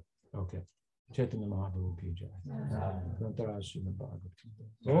 Yeah. Okay. Chaitanya Mahaprabhu ki jai. Grantaraj Srimad Bhagavatam.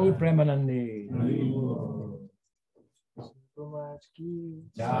 Oh, Premanandi.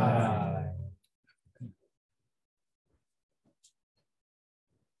 Jai.